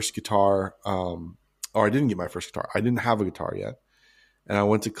my first guitar, or I didn't get my first guitar. I didn't have a guitar yet. And I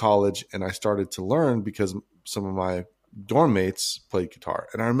went to college and I started to learn because some of my dorm mates played guitar.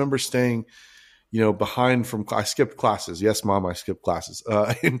 And I remember staying, behind I skipped classes. Yes, Mom, I skipped classes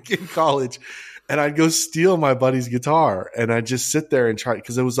in college. And I'd go steal my buddy's guitar and I'd just sit there and try,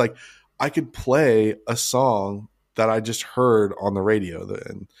 because it was like I could play a song that I just heard on the radio.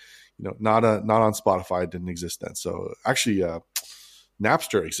 And, not on Spotify. It didn't exist then. So actually,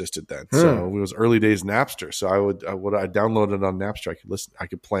 Napster existed then. So it was early days Napster. So I downloaded on Napster. I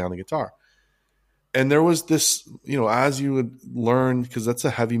could play on the guitar. And there was this, as you would learn, because that's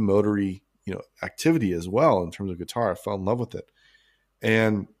a heavy motory, activity as well in terms of guitar. I fell in love with it.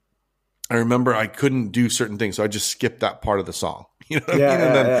 And I remember I couldn't do certain things. So I just skipped that part of the song, and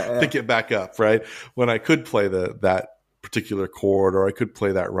then pick it back up, right? When I could play that particular chord, or I could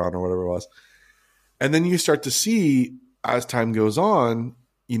play that run or whatever it was. And then you start to see, as time goes on,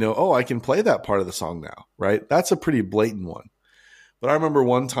 I can play that part of the song now, right? That's a pretty blatant one. But I remember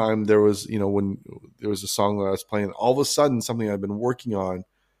one time there was, when there was a song that I was playing, all of a sudden something I'd been working on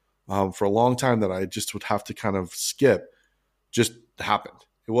for a long time that I just would have to kind of skip just happened.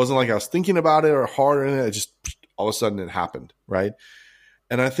 It wasn't like I was thinking about it or hard in it. It just all of a sudden it happened, right?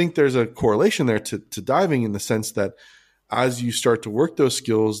 And I think there's a correlation there to diving, in the sense that as you start to work those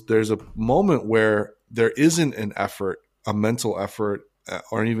skills, there's a moment where there isn't an effort, a mental effort,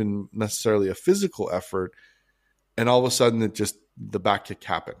 or even necessarily a physical effort. And all of a sudden the back kick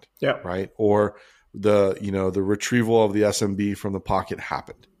happened. Yeah. Right. Or the retrieval of the SMB from the pocket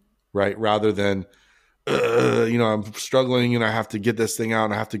happened. Right. Rather than, I'm struggling and I have to get this thing out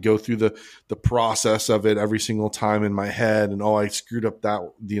and I have to go through the process of it every single time in my head. And, I screwed up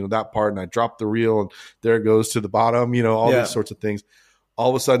that part and I dropped the reel and there it goes to the bottom, all these sorts of things. All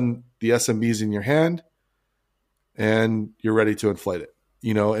of a sudden the SMB is in your hand and you're ready to inflate it,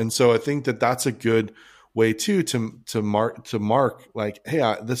 And so I think that that's a good way too to mark like,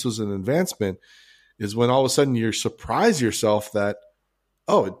 hey, this was an advancement, is when all of a sudden you surprise yourself that,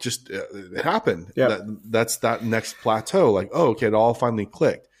 oh, it happened. Yeah. That's that next plateau. Like, oh, okay, it all finally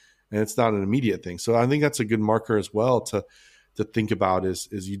clicked, and it's not an immediate thing. So I think that's a good marker as well to think about is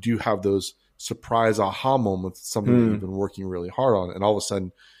you do have those surprise aha moments, something that you've been working really hard on, and all of a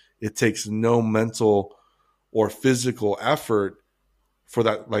sudden it takes no mental or physical effort for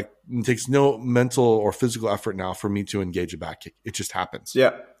that. Like, it takes no mental or physical effort now for me to engage a back kick. It just happens.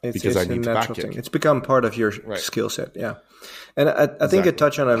 Yeah, because I need to back kick. It's become part of your skill set. Yeah, and I think you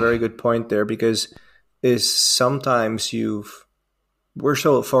touch on a very good point there, because sometimes we're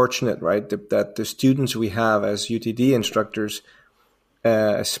so fortunate, right, that the students we have as UTD instructors,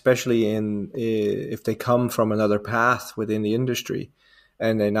 especially if they come from another path within the industry,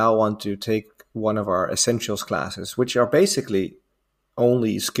 and they now want to take one of our essentials classes, which are basically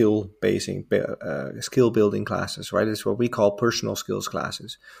only skill building classes, right? It's what we call personal skills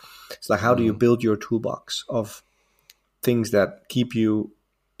classes. It's like, how do you build your toolbox of things that keep you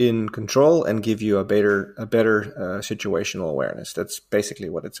in control and give you a better situational awareness? That's basically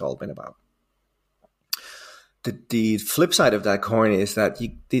what it's all been about. The flip side of that coin is that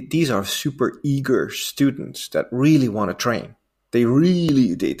these are super eager students that really want to train. They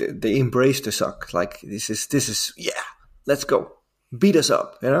really they embrace the suck. Like, this is yeah, let's go, beat us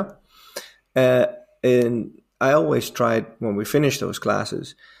up, you know. And I always tried, when we finish those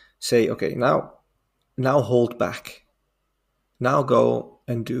classes, say, okay, now hold back. Now go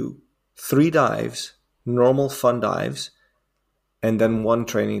and do 3 dives, normal fun dives, and then 1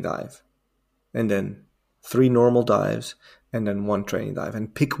 training dive, and then 3 normal dives, and then 1 training dive,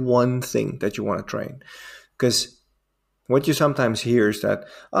 and pick one thing that you want to train. Because what you sometimes hear is that,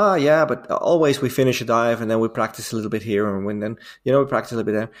 yeah, but always we finish a dive and then we practice a little bit here, and then, we practice a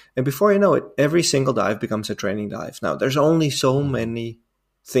little bit there. And before you know it, every single dive becomes a training dive. Now, there's only so many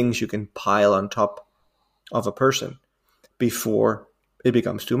things you can pile on top of a person before it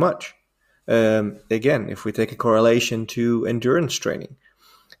becomes too much. Again, if we take a correlation to endurance training,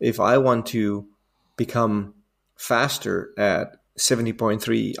 if I want to become faster at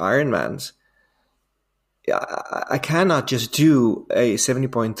 70.3 Ironmans, I cannot just do a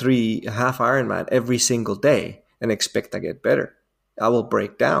 70.3 half Ironman every single day and expect I get better. I will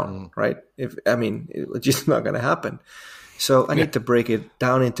break down, right? It's just not going to happen. So I need to break it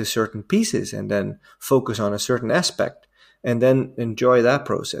down into certain pieces and then focus on a certain aspect and then enjoy that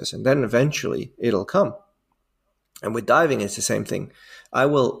process. And then eventually it'll come. And with diving, it's the same thing. I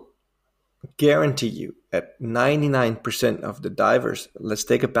will guarantee you that 99% of the divers, let's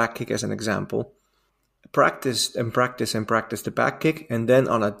take a back kick as an example, practice the back kick, and then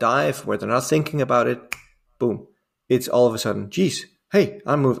on a dive where they're not thinking about it, boom, it's all of a sudden, geez, hey,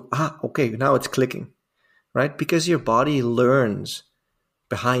 I'm moving. Okay, now it's clicking, right? Because your body learns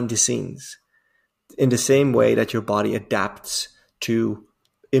behind the scenes in the same way that your body adapts to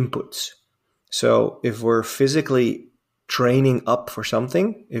inputs. So if we're physically training up for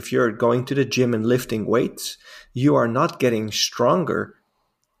something, if you're going to the gym and lifting weights, you are not getting stronger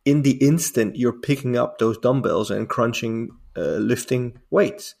in the instant you're picking up those dumbbells and crunching, lifting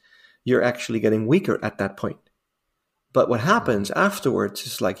weights. You're actually getting weaker at that point. But what happens afterwards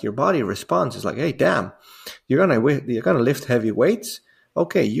is like your body responds. It's like, hey, damn, you're gonna lift heavy weights.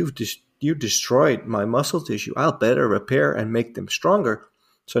 Okay, you destroyed my muscle tissue. I'll better repair and make them stronger.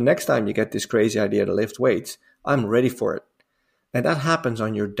 So next time you get this crazy idea to lift weights, I'm ready for it. And that happens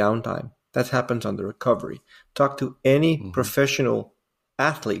on your downtime. That happens on the recovery. Talk to any professional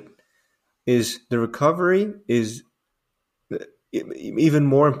athlete. The recovery is even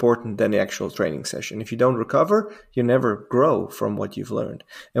more important than the actual training session. If you don't recover, you never grow from what you've learned.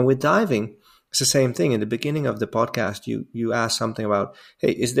 And with diving, it's the same thing. In the beginning of the podcast, you asked something about,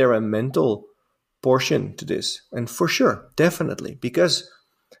 hey, is there a mental portion to this? And for sure, definitely, because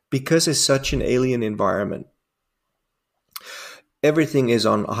it's such an alien environment. Everything is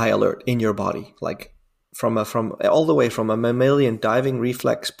on high alert in your body, like from all the way from a mammalian diving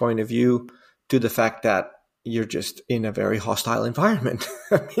reflex point of view to the fact that you're just in a very hostile environment.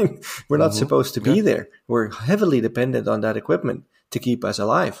 I mean, we're not supposed to be there. We're heavily dependent on that equipment to keep us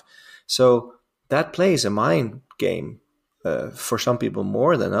alive. So that plays a mind game for some people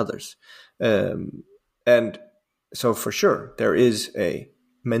more than others. And so for sure, there is a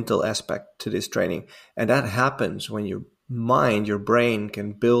mental aspect to this training. And that happens when your brain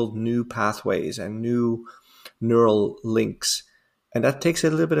can build new pathways and new neural links. And that takes a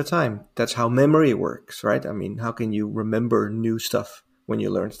little bit of time. That's how memory works, right? I mean, how can you remember new stuff when you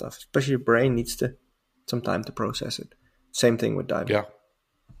learn stuff? Especially your brain needs some time to process it. Same thing with diving.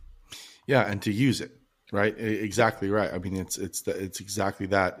 Yeah, and to use it. Right. Exactly right. I mean, it's exactly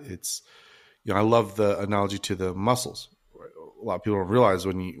that. It's, I love the analogy to the muscles. A lot of people don't realize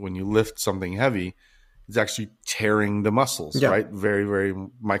when you lift something heavy, it's actually tearing the muscles, Yeah. right? Very, very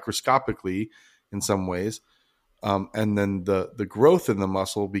microscopically in some ways. And then the growth in the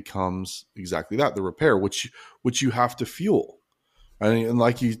muscle becomes exactly that, the repair, which you have to fuel. And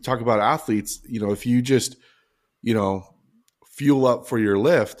like you talk about athletes, if you just, fuel up for your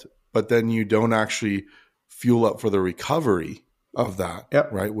lift, but then you don't actually fuel up for the recovery of that,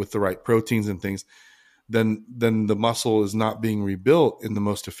 Yep. right? With the right proteins and things, then the muscle is not being rebuilt in the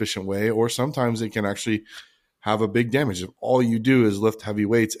most efficient way, or sometimes it can actually have a big damage. If all you do is lift heavy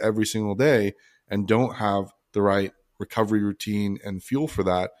weights every single day and don't have the right recovery routine and fuel for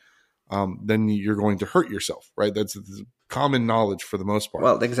that, then you're going to hurt yourself, right? That's common knowledge for the most part.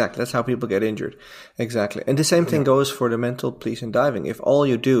 Well, exactly. That's how people get injured. Exactly. And the same thing goes for the mental piece in diving. If all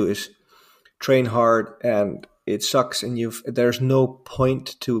you do is train hard and it sucks and there's no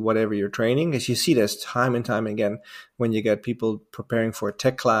point to whatever you're training, as you see this time and time again when you get people preparing for a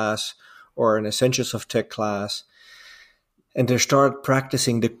tech class or an essentials of tech class, and they start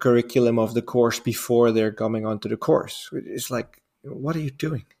practicing the curriculum of the course before they're coming onto the course. It's like, what are you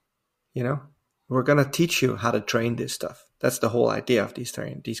doing? We're going to teach you how to train this stuff. That's the whole idea of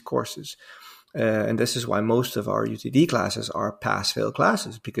these courses. And this is why most of our UTD classes are pass-fail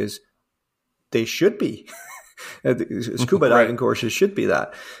classes, because they should be. Scuba diving courses should be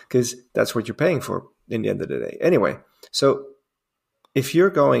that, because that's what you're paying for in the end of the day. Anyway, so if you're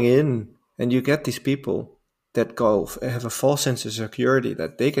going in and you get these people that have a false sense of security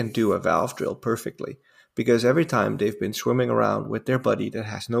that they can do a valve drill perfectly, because every time they've been swimming around with their buddy that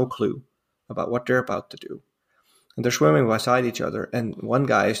has no clue about what they're about to do, and they're swimming beside each other, and one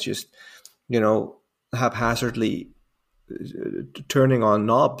guy is just, haphazardly turning on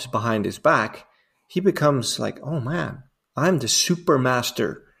knobs behind his back, he becomes like, oh man, I'm the super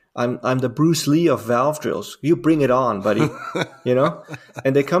master. I'm the Bruce Lee of valve drills. You bring it on, buddy.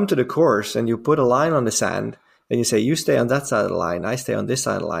 And they come to the course and you put a line on the sand and you say, you stay on that side of the line, I stay on this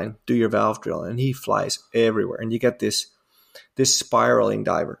side of the line, do your valve drill. And he flies everywhere. And you get this spiraling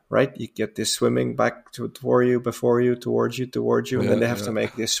diver, right? You get this swimming back toward you, before you, towards you, and then they have to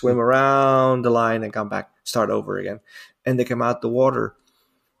make this swim around the line and come back, start over again. And they come out the water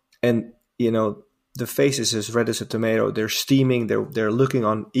and, the face is as red as a tomato. They're steaming. They're looking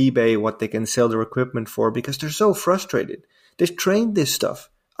on eBay what they can sell their equipment for, because they're so frustrated. They've trained this stuff.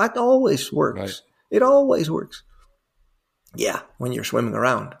 It always works. Right. It always works. Yeah, when you're swimming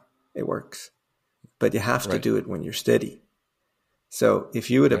around, it works. But you have to do it when you're steady. So if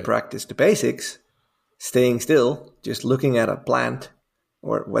you would have practiced the basics, staying still, just looking at a plant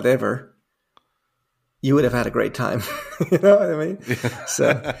or whatever, you would have had a great time. You know what I mean? Yeah.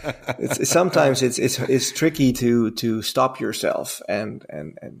 So sometimes it's tricky to stop yourself and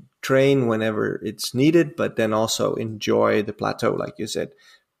train whenever it's needed, but then also enjoy the plateau, like you said.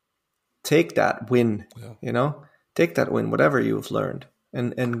 Take that win, take that win, whatever you've learned,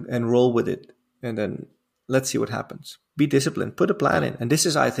 and roll with it, and then let's see what happens. Be disciplined, put a plan in. And this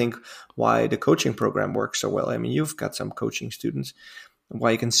is, I think, why the coaching program works so well. I mean, you've got some coaching students,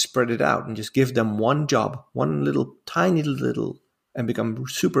 why you can spread it out and just give them one job, one little, tiny little, and become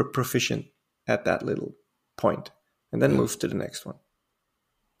super proficient at that little point, and then move to the next one.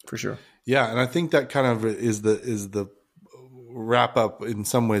 For sure. Yeah. And I think that kind of is the wrap up in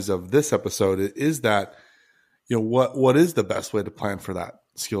some ways of this episode, is that, what is the best way to plan for that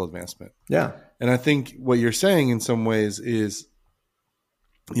skill advancement? Yeah. And I think what you're saying in some ways is,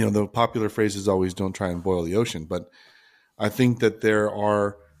 the popular phrase is always don't try and boil the ocean, but I think that there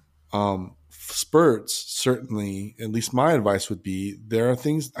are spurts, certainly, at least my advice would be, there are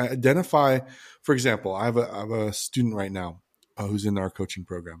things I identify. For example, I have a student right now who's in our coaching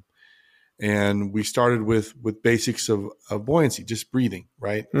program. And we started with basics of buoyancy, just breathing,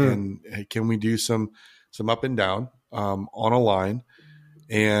 right? And can we do some up and down on a line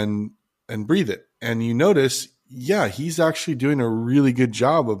and breathe it? And you notice, he's actually doing a really good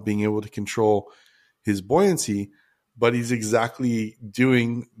job of being able to control his buoyancy, but he's exactly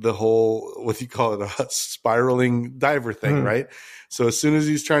doing the whole, what do you call it, a spiraling diver thing, right? So as soon as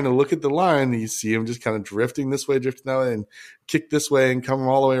he's trying to look at the line, you see him just kind of drifting this way, drifting that way, and kick this way and come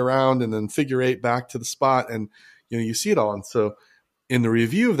all the way around and then figure eight back to the spot. And, you see it all. And so in the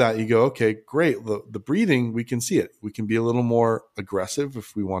review of that, you go, okay, great. The breathing, we can see it. We can be a little more aggressive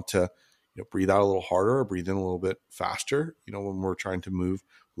if we want to, breathe out a little harder or breathe in a little bit faster, when we're trying to move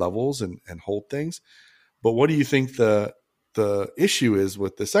levels and hold things. But what do you think the issue is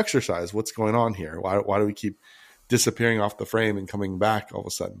with this exercise? What's going on here? Why do we keep disappearing off the frame and coming back all of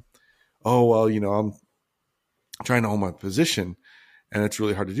a sudden? Oh, well, trying to hold my position, and it's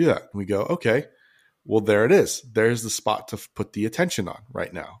really hard to do that. And we go, okay, well, there it is. There's the spot to put the attention on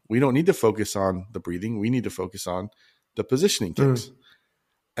right now. We don't need to focus on the breathing. We need to focus on the positioning kicks.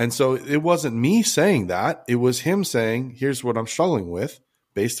 And so it wasn't me saying that. It was him saying, here's what I'm struggling with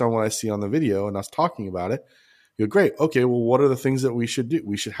based on what I see on the video and us talking about it. You go, great. Okay, well, what are the things that we should do?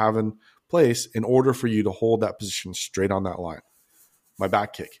 We should have in place in order for you to hold that position straight on that line. My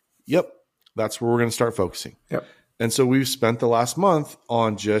back kick. Yep. That's where we're going to start focusing. Yep. And so we've spent the last month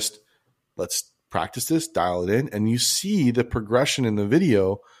on just let's practice this, dial it in. And you see the progression in the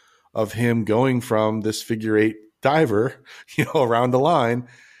video of him going from this figure eight diver, around the line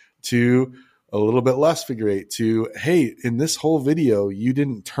to a little bit less figure eight to, hey, in this whole video, you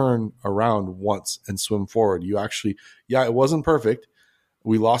didn't turn around once and swim forward. You actually, it wasn't perfect.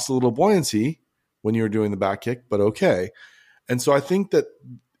 We lost a little buoyancy when you were doing the back kick, but okay. And so I think that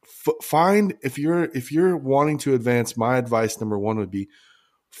find, if you're wanting to advance, my advice number one would be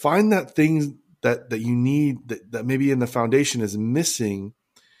find that thing that you need that maybe in the foundation is missing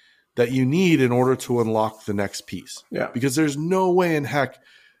that you need in order to unlock the next piece. Yeah. Because there's no way in heck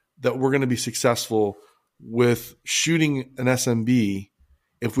that we're going to be successful with shooting an SMB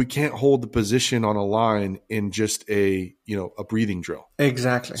if we can't hold the position on a line in just a breathing drill.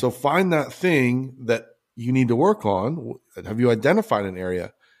 Exactly. So find that thing that you need to work on. Have you identified an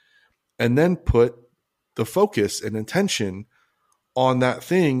area? And then put the focus and intention on that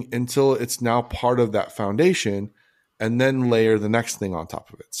thing until it's now part of that foundation, and then layer the next thing on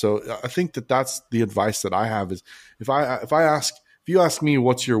top of it. So I think that that's the advice that I have is if you ask me,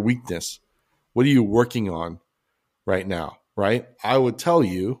 what's your weakness? What are you working on right now? Right. I would tell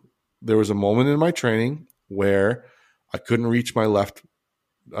you there was a moment in my training where I couldn't reach my left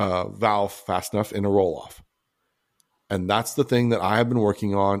valve fast enough in a roll off. And that's the thing that I have been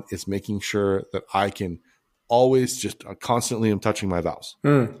working on, is making sure that I can always just constantly am touching my valves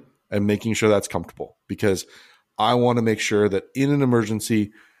and making sure that's comfortable, because I want to make sure that in an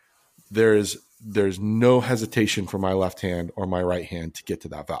emergency, there's no hesitation for my left hand or my right hand to get to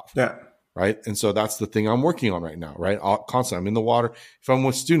that valve. Yeah. Right. And so that's the thing I'm working on right now. Right. Constantly, I'm in the water. If I'm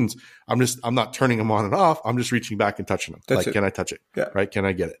with students, I'm not turning them on and off. I'm just reaching back and touching them. That's it. Can I touch it? Yeah. Right. Can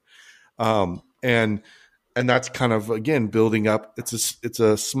I get it? And that's kind of, again, building up. It's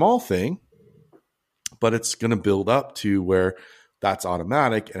a small thing, but it's going to build up to where that's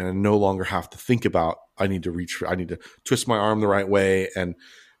automatic, and I no longer have to think about, I need to twist my arm the right way and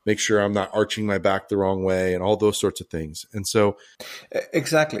make sure I'm not arching my back the wrong way and all those sorts of things. And so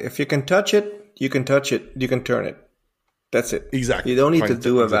exactly, if you can touch it, you can turn it. That's it. Exactly. You don't need to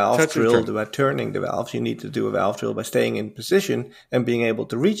do a valve drill by turning the valves. You need to do a valve drill by staying in position and being able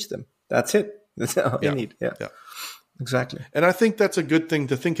to reach them. That's it. That's all you need. Yeah. Exactly. And I think that's a good thing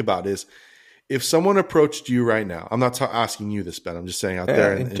to think about is, if someone approached you right now, I'm not asking you this, Ben, I'm just saying out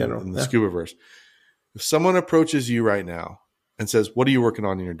there in general, in the scuba verse. If someone approaches you right now and says, what are you working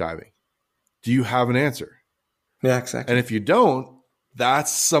on in your diving? Do you have an answer? Yeah, exactly. And if you don't,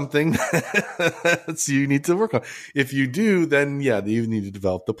 that's something that you need to work on. If you do, then you need to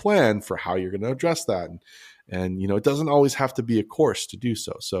develop the plan for how you're going to address that. And it doesn't always have to be a course to do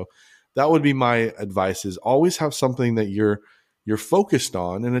so. So that would be my advice, is always have something that you're focused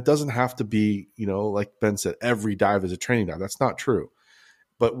on. And it doesn't have to be, like Ben said, every dive is a training dive. That's not true.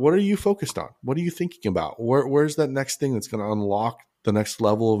 But what are you focused on? What are you thinking about? Where's that next thing that's going to unlock the next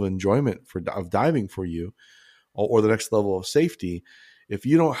level of enjoyment of diving for you, or the next level of safety? If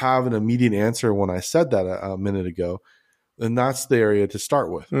you don't have an immediate answer when I said that a minute ago, then that's the area to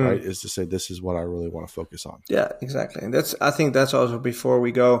start with, right? Is to say, this is what I really want to focus on. Yeah, exactly. And I think that's also, before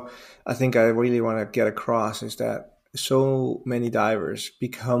we go, I think I really want to get across is that so many divers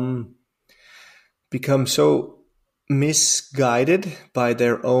become so misguided by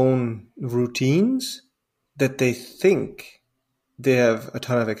their own routines that they think they have a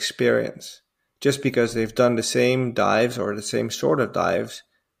ton of experience just because they've done the same dives or the same sort of dives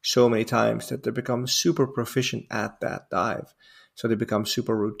so many times that they become super proficient at that dive. So they become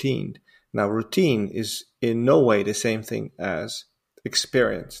super routine. Now, routine is in no way the same thing as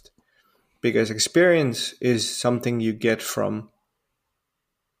experienced, because experience is something you get from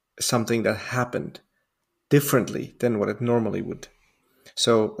something that happened differently than what it normally would.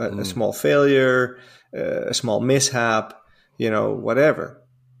 So a small failure, a small mishap, whatever,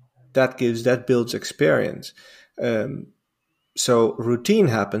 that builds experience. So routine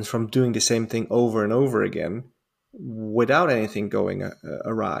happens from doing the same thing over and over again without anything going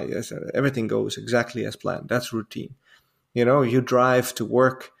awry. Everything goes exactly as planned. That's routine. You drive to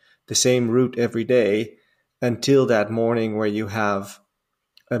work the same route every day until that morning where you have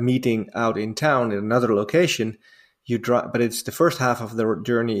a meeting out in town in another location, you drive, but it's the first half of the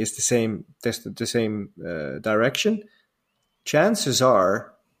journey is the same direction. Chances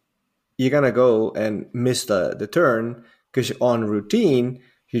are you're gonna go and miss the turn because on routine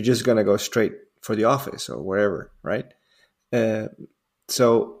you're just gonna go straight for the office or wherever, right?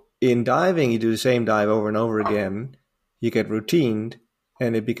 So in diving, you do the same dive over and over again. You get routined,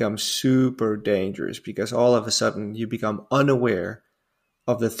 and it becomes super dangerous because all of a sudden you become unaware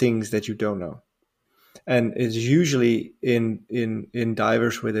of the things that you don't know. And it's usually in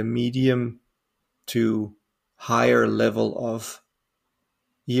divers with a medium to higher level of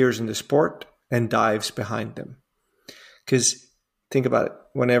years in the sport and dives behind them. Because think about it,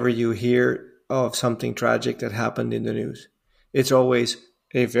 whenever you hear of something tragic that happened in the news, it's always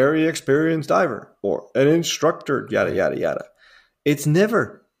a very experienced diver or an instructor, yada, yada, yada. It's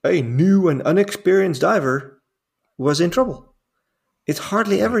never a new and unexperienced diver was in trouble. It's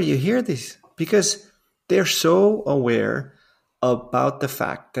hardly ever you hear this because they're so aware about the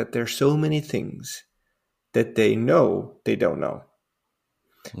fact that there's so many things that they know they don't know.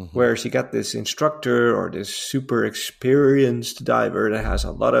 Mm-hmm. Whereas you got this instructor or this super experienced diver that has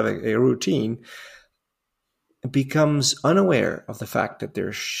a lot of a routine, becomes unaware of the fact that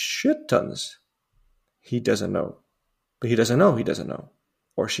there's shit tons he doesn't know. But he doesn't know,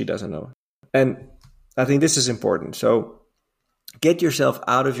 or she doesn't know. And I think this is important. So get yourself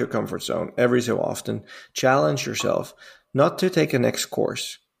out of your comfort zone every so often. Challenge yourself, not to take a next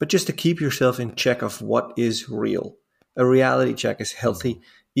course, but just to keep yourself in check of what is real. A reality check is healthy,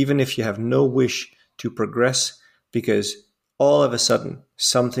 even if you have no wish to progress, because all of a sudden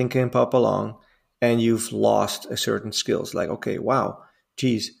something can pop along and you've lost a certain skills. Like, okay, wow,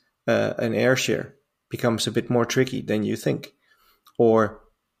 geez, an air share becomes a bit more tricky than you think. Or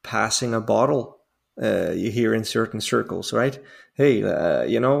passing a bottle, you hear in certain circles, right? Hey,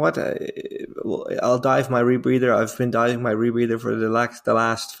 you know what? I'll dive my rebreather. I've been diving my rebreather for the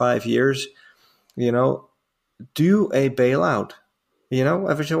last 5 years. You know, do a bailout, you know,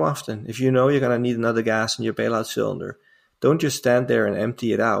 every so often. If you know you're going to need another gas in your bailout cylinder, don't just stand there and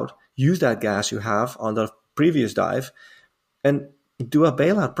empty it out. Use that gas you have on the previous dive and do a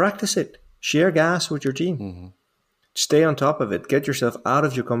bailout. Practice it. Share gas with your team. Mm-hmm. Stay on top of it. Get yourself out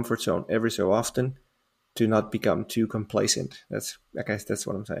of your comfort zone every so often to not become too complacent. I guess that's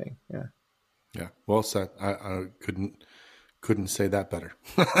what I'm saying. Yeah. Yeah. Well said. I couldn't say that better.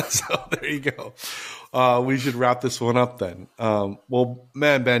 So there you go. We should wrap this one up then. Well,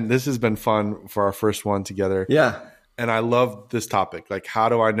 man, Ben, this has been fun for our first one together. Yeah. And I love this topic. Like, how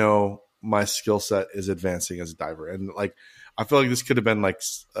do I know my skill set is advancing as a diver? And like, I feel like this could have been like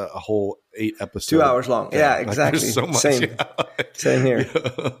a whole 8 episodes. 2 hours long. Yeah, exactly. Like, so much. Same. Yeah. Same here.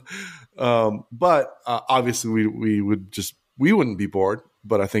 Yeah. But obviously we wouldn't be bored,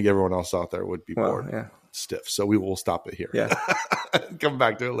 but I think everyone else out there would be bored. Yeah. Stiff. So we will stop it here. Yeah. Come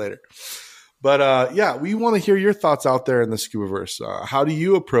back to it later. But yeah, we want to hear your thoughts out there in the Scubaverse. How do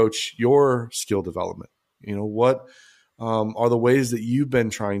you approach your skill development? You know, what are the ways that you've been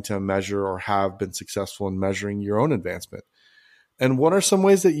trying to measure or have been successful in measuring your own advancement? And what are some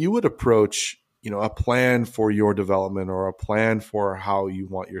ways that you would approach, you know, a plan for your development or a plan for how you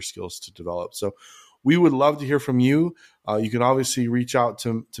want your skills to develop? So we would love to hear from you. You can obviously reach out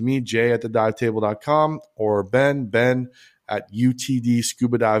to me, Jay at thedivetable.com, or Ben at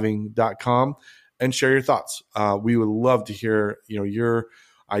utdschubadiving.com, and share your thoughts. We would love to hear, you know, your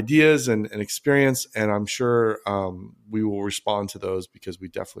ideas and experience, and I'm sure we will respond to those because we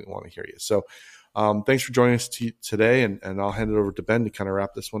definitely want to hear you. So thanks for joining us today, and I'll hand it over to Ben to kind of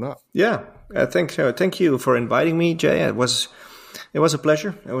wrap this one up. Yeah, thank you for inviting me, Jay. It was a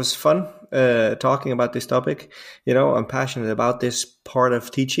pleasure. It was fun talking about this topic. You know, I'm passionate about this part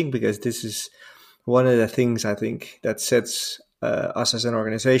of teaching because this is one of the things I think that sets us as an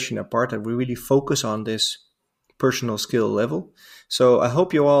organization apart, that we really focus on this personal skill level. So I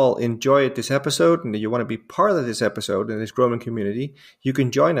hope you all enjoyed this episode, and that you want to be part of this episode and this growing community. You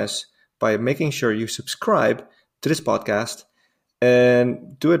can join us by making sure you subscribe to this podcast,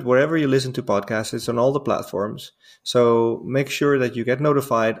 and do it wherever you listen to podcasts. It's on all the platforms. So make sure that you get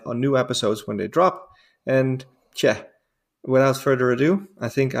notified on new episodes when they drop. And without further ado, I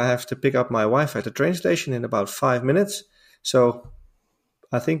think I have to pick up my wife at the train station in about 5 minutes. So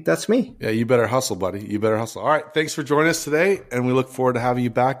I think that's me. Yeah, you better hustle, buddy. You better hustle. All right. Thanks for joining us today, and we look forward to having you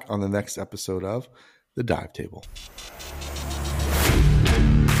back on the next episode of The Dive Table.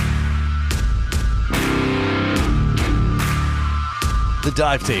 The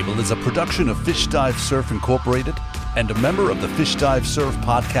Dive Table is a production of Fish Dive Surf Incorporated and a member of the Fish Dive Surf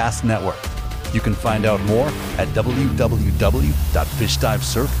Podcast Network. You can find out more at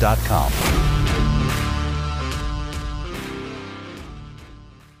www.fishdivesurf.com.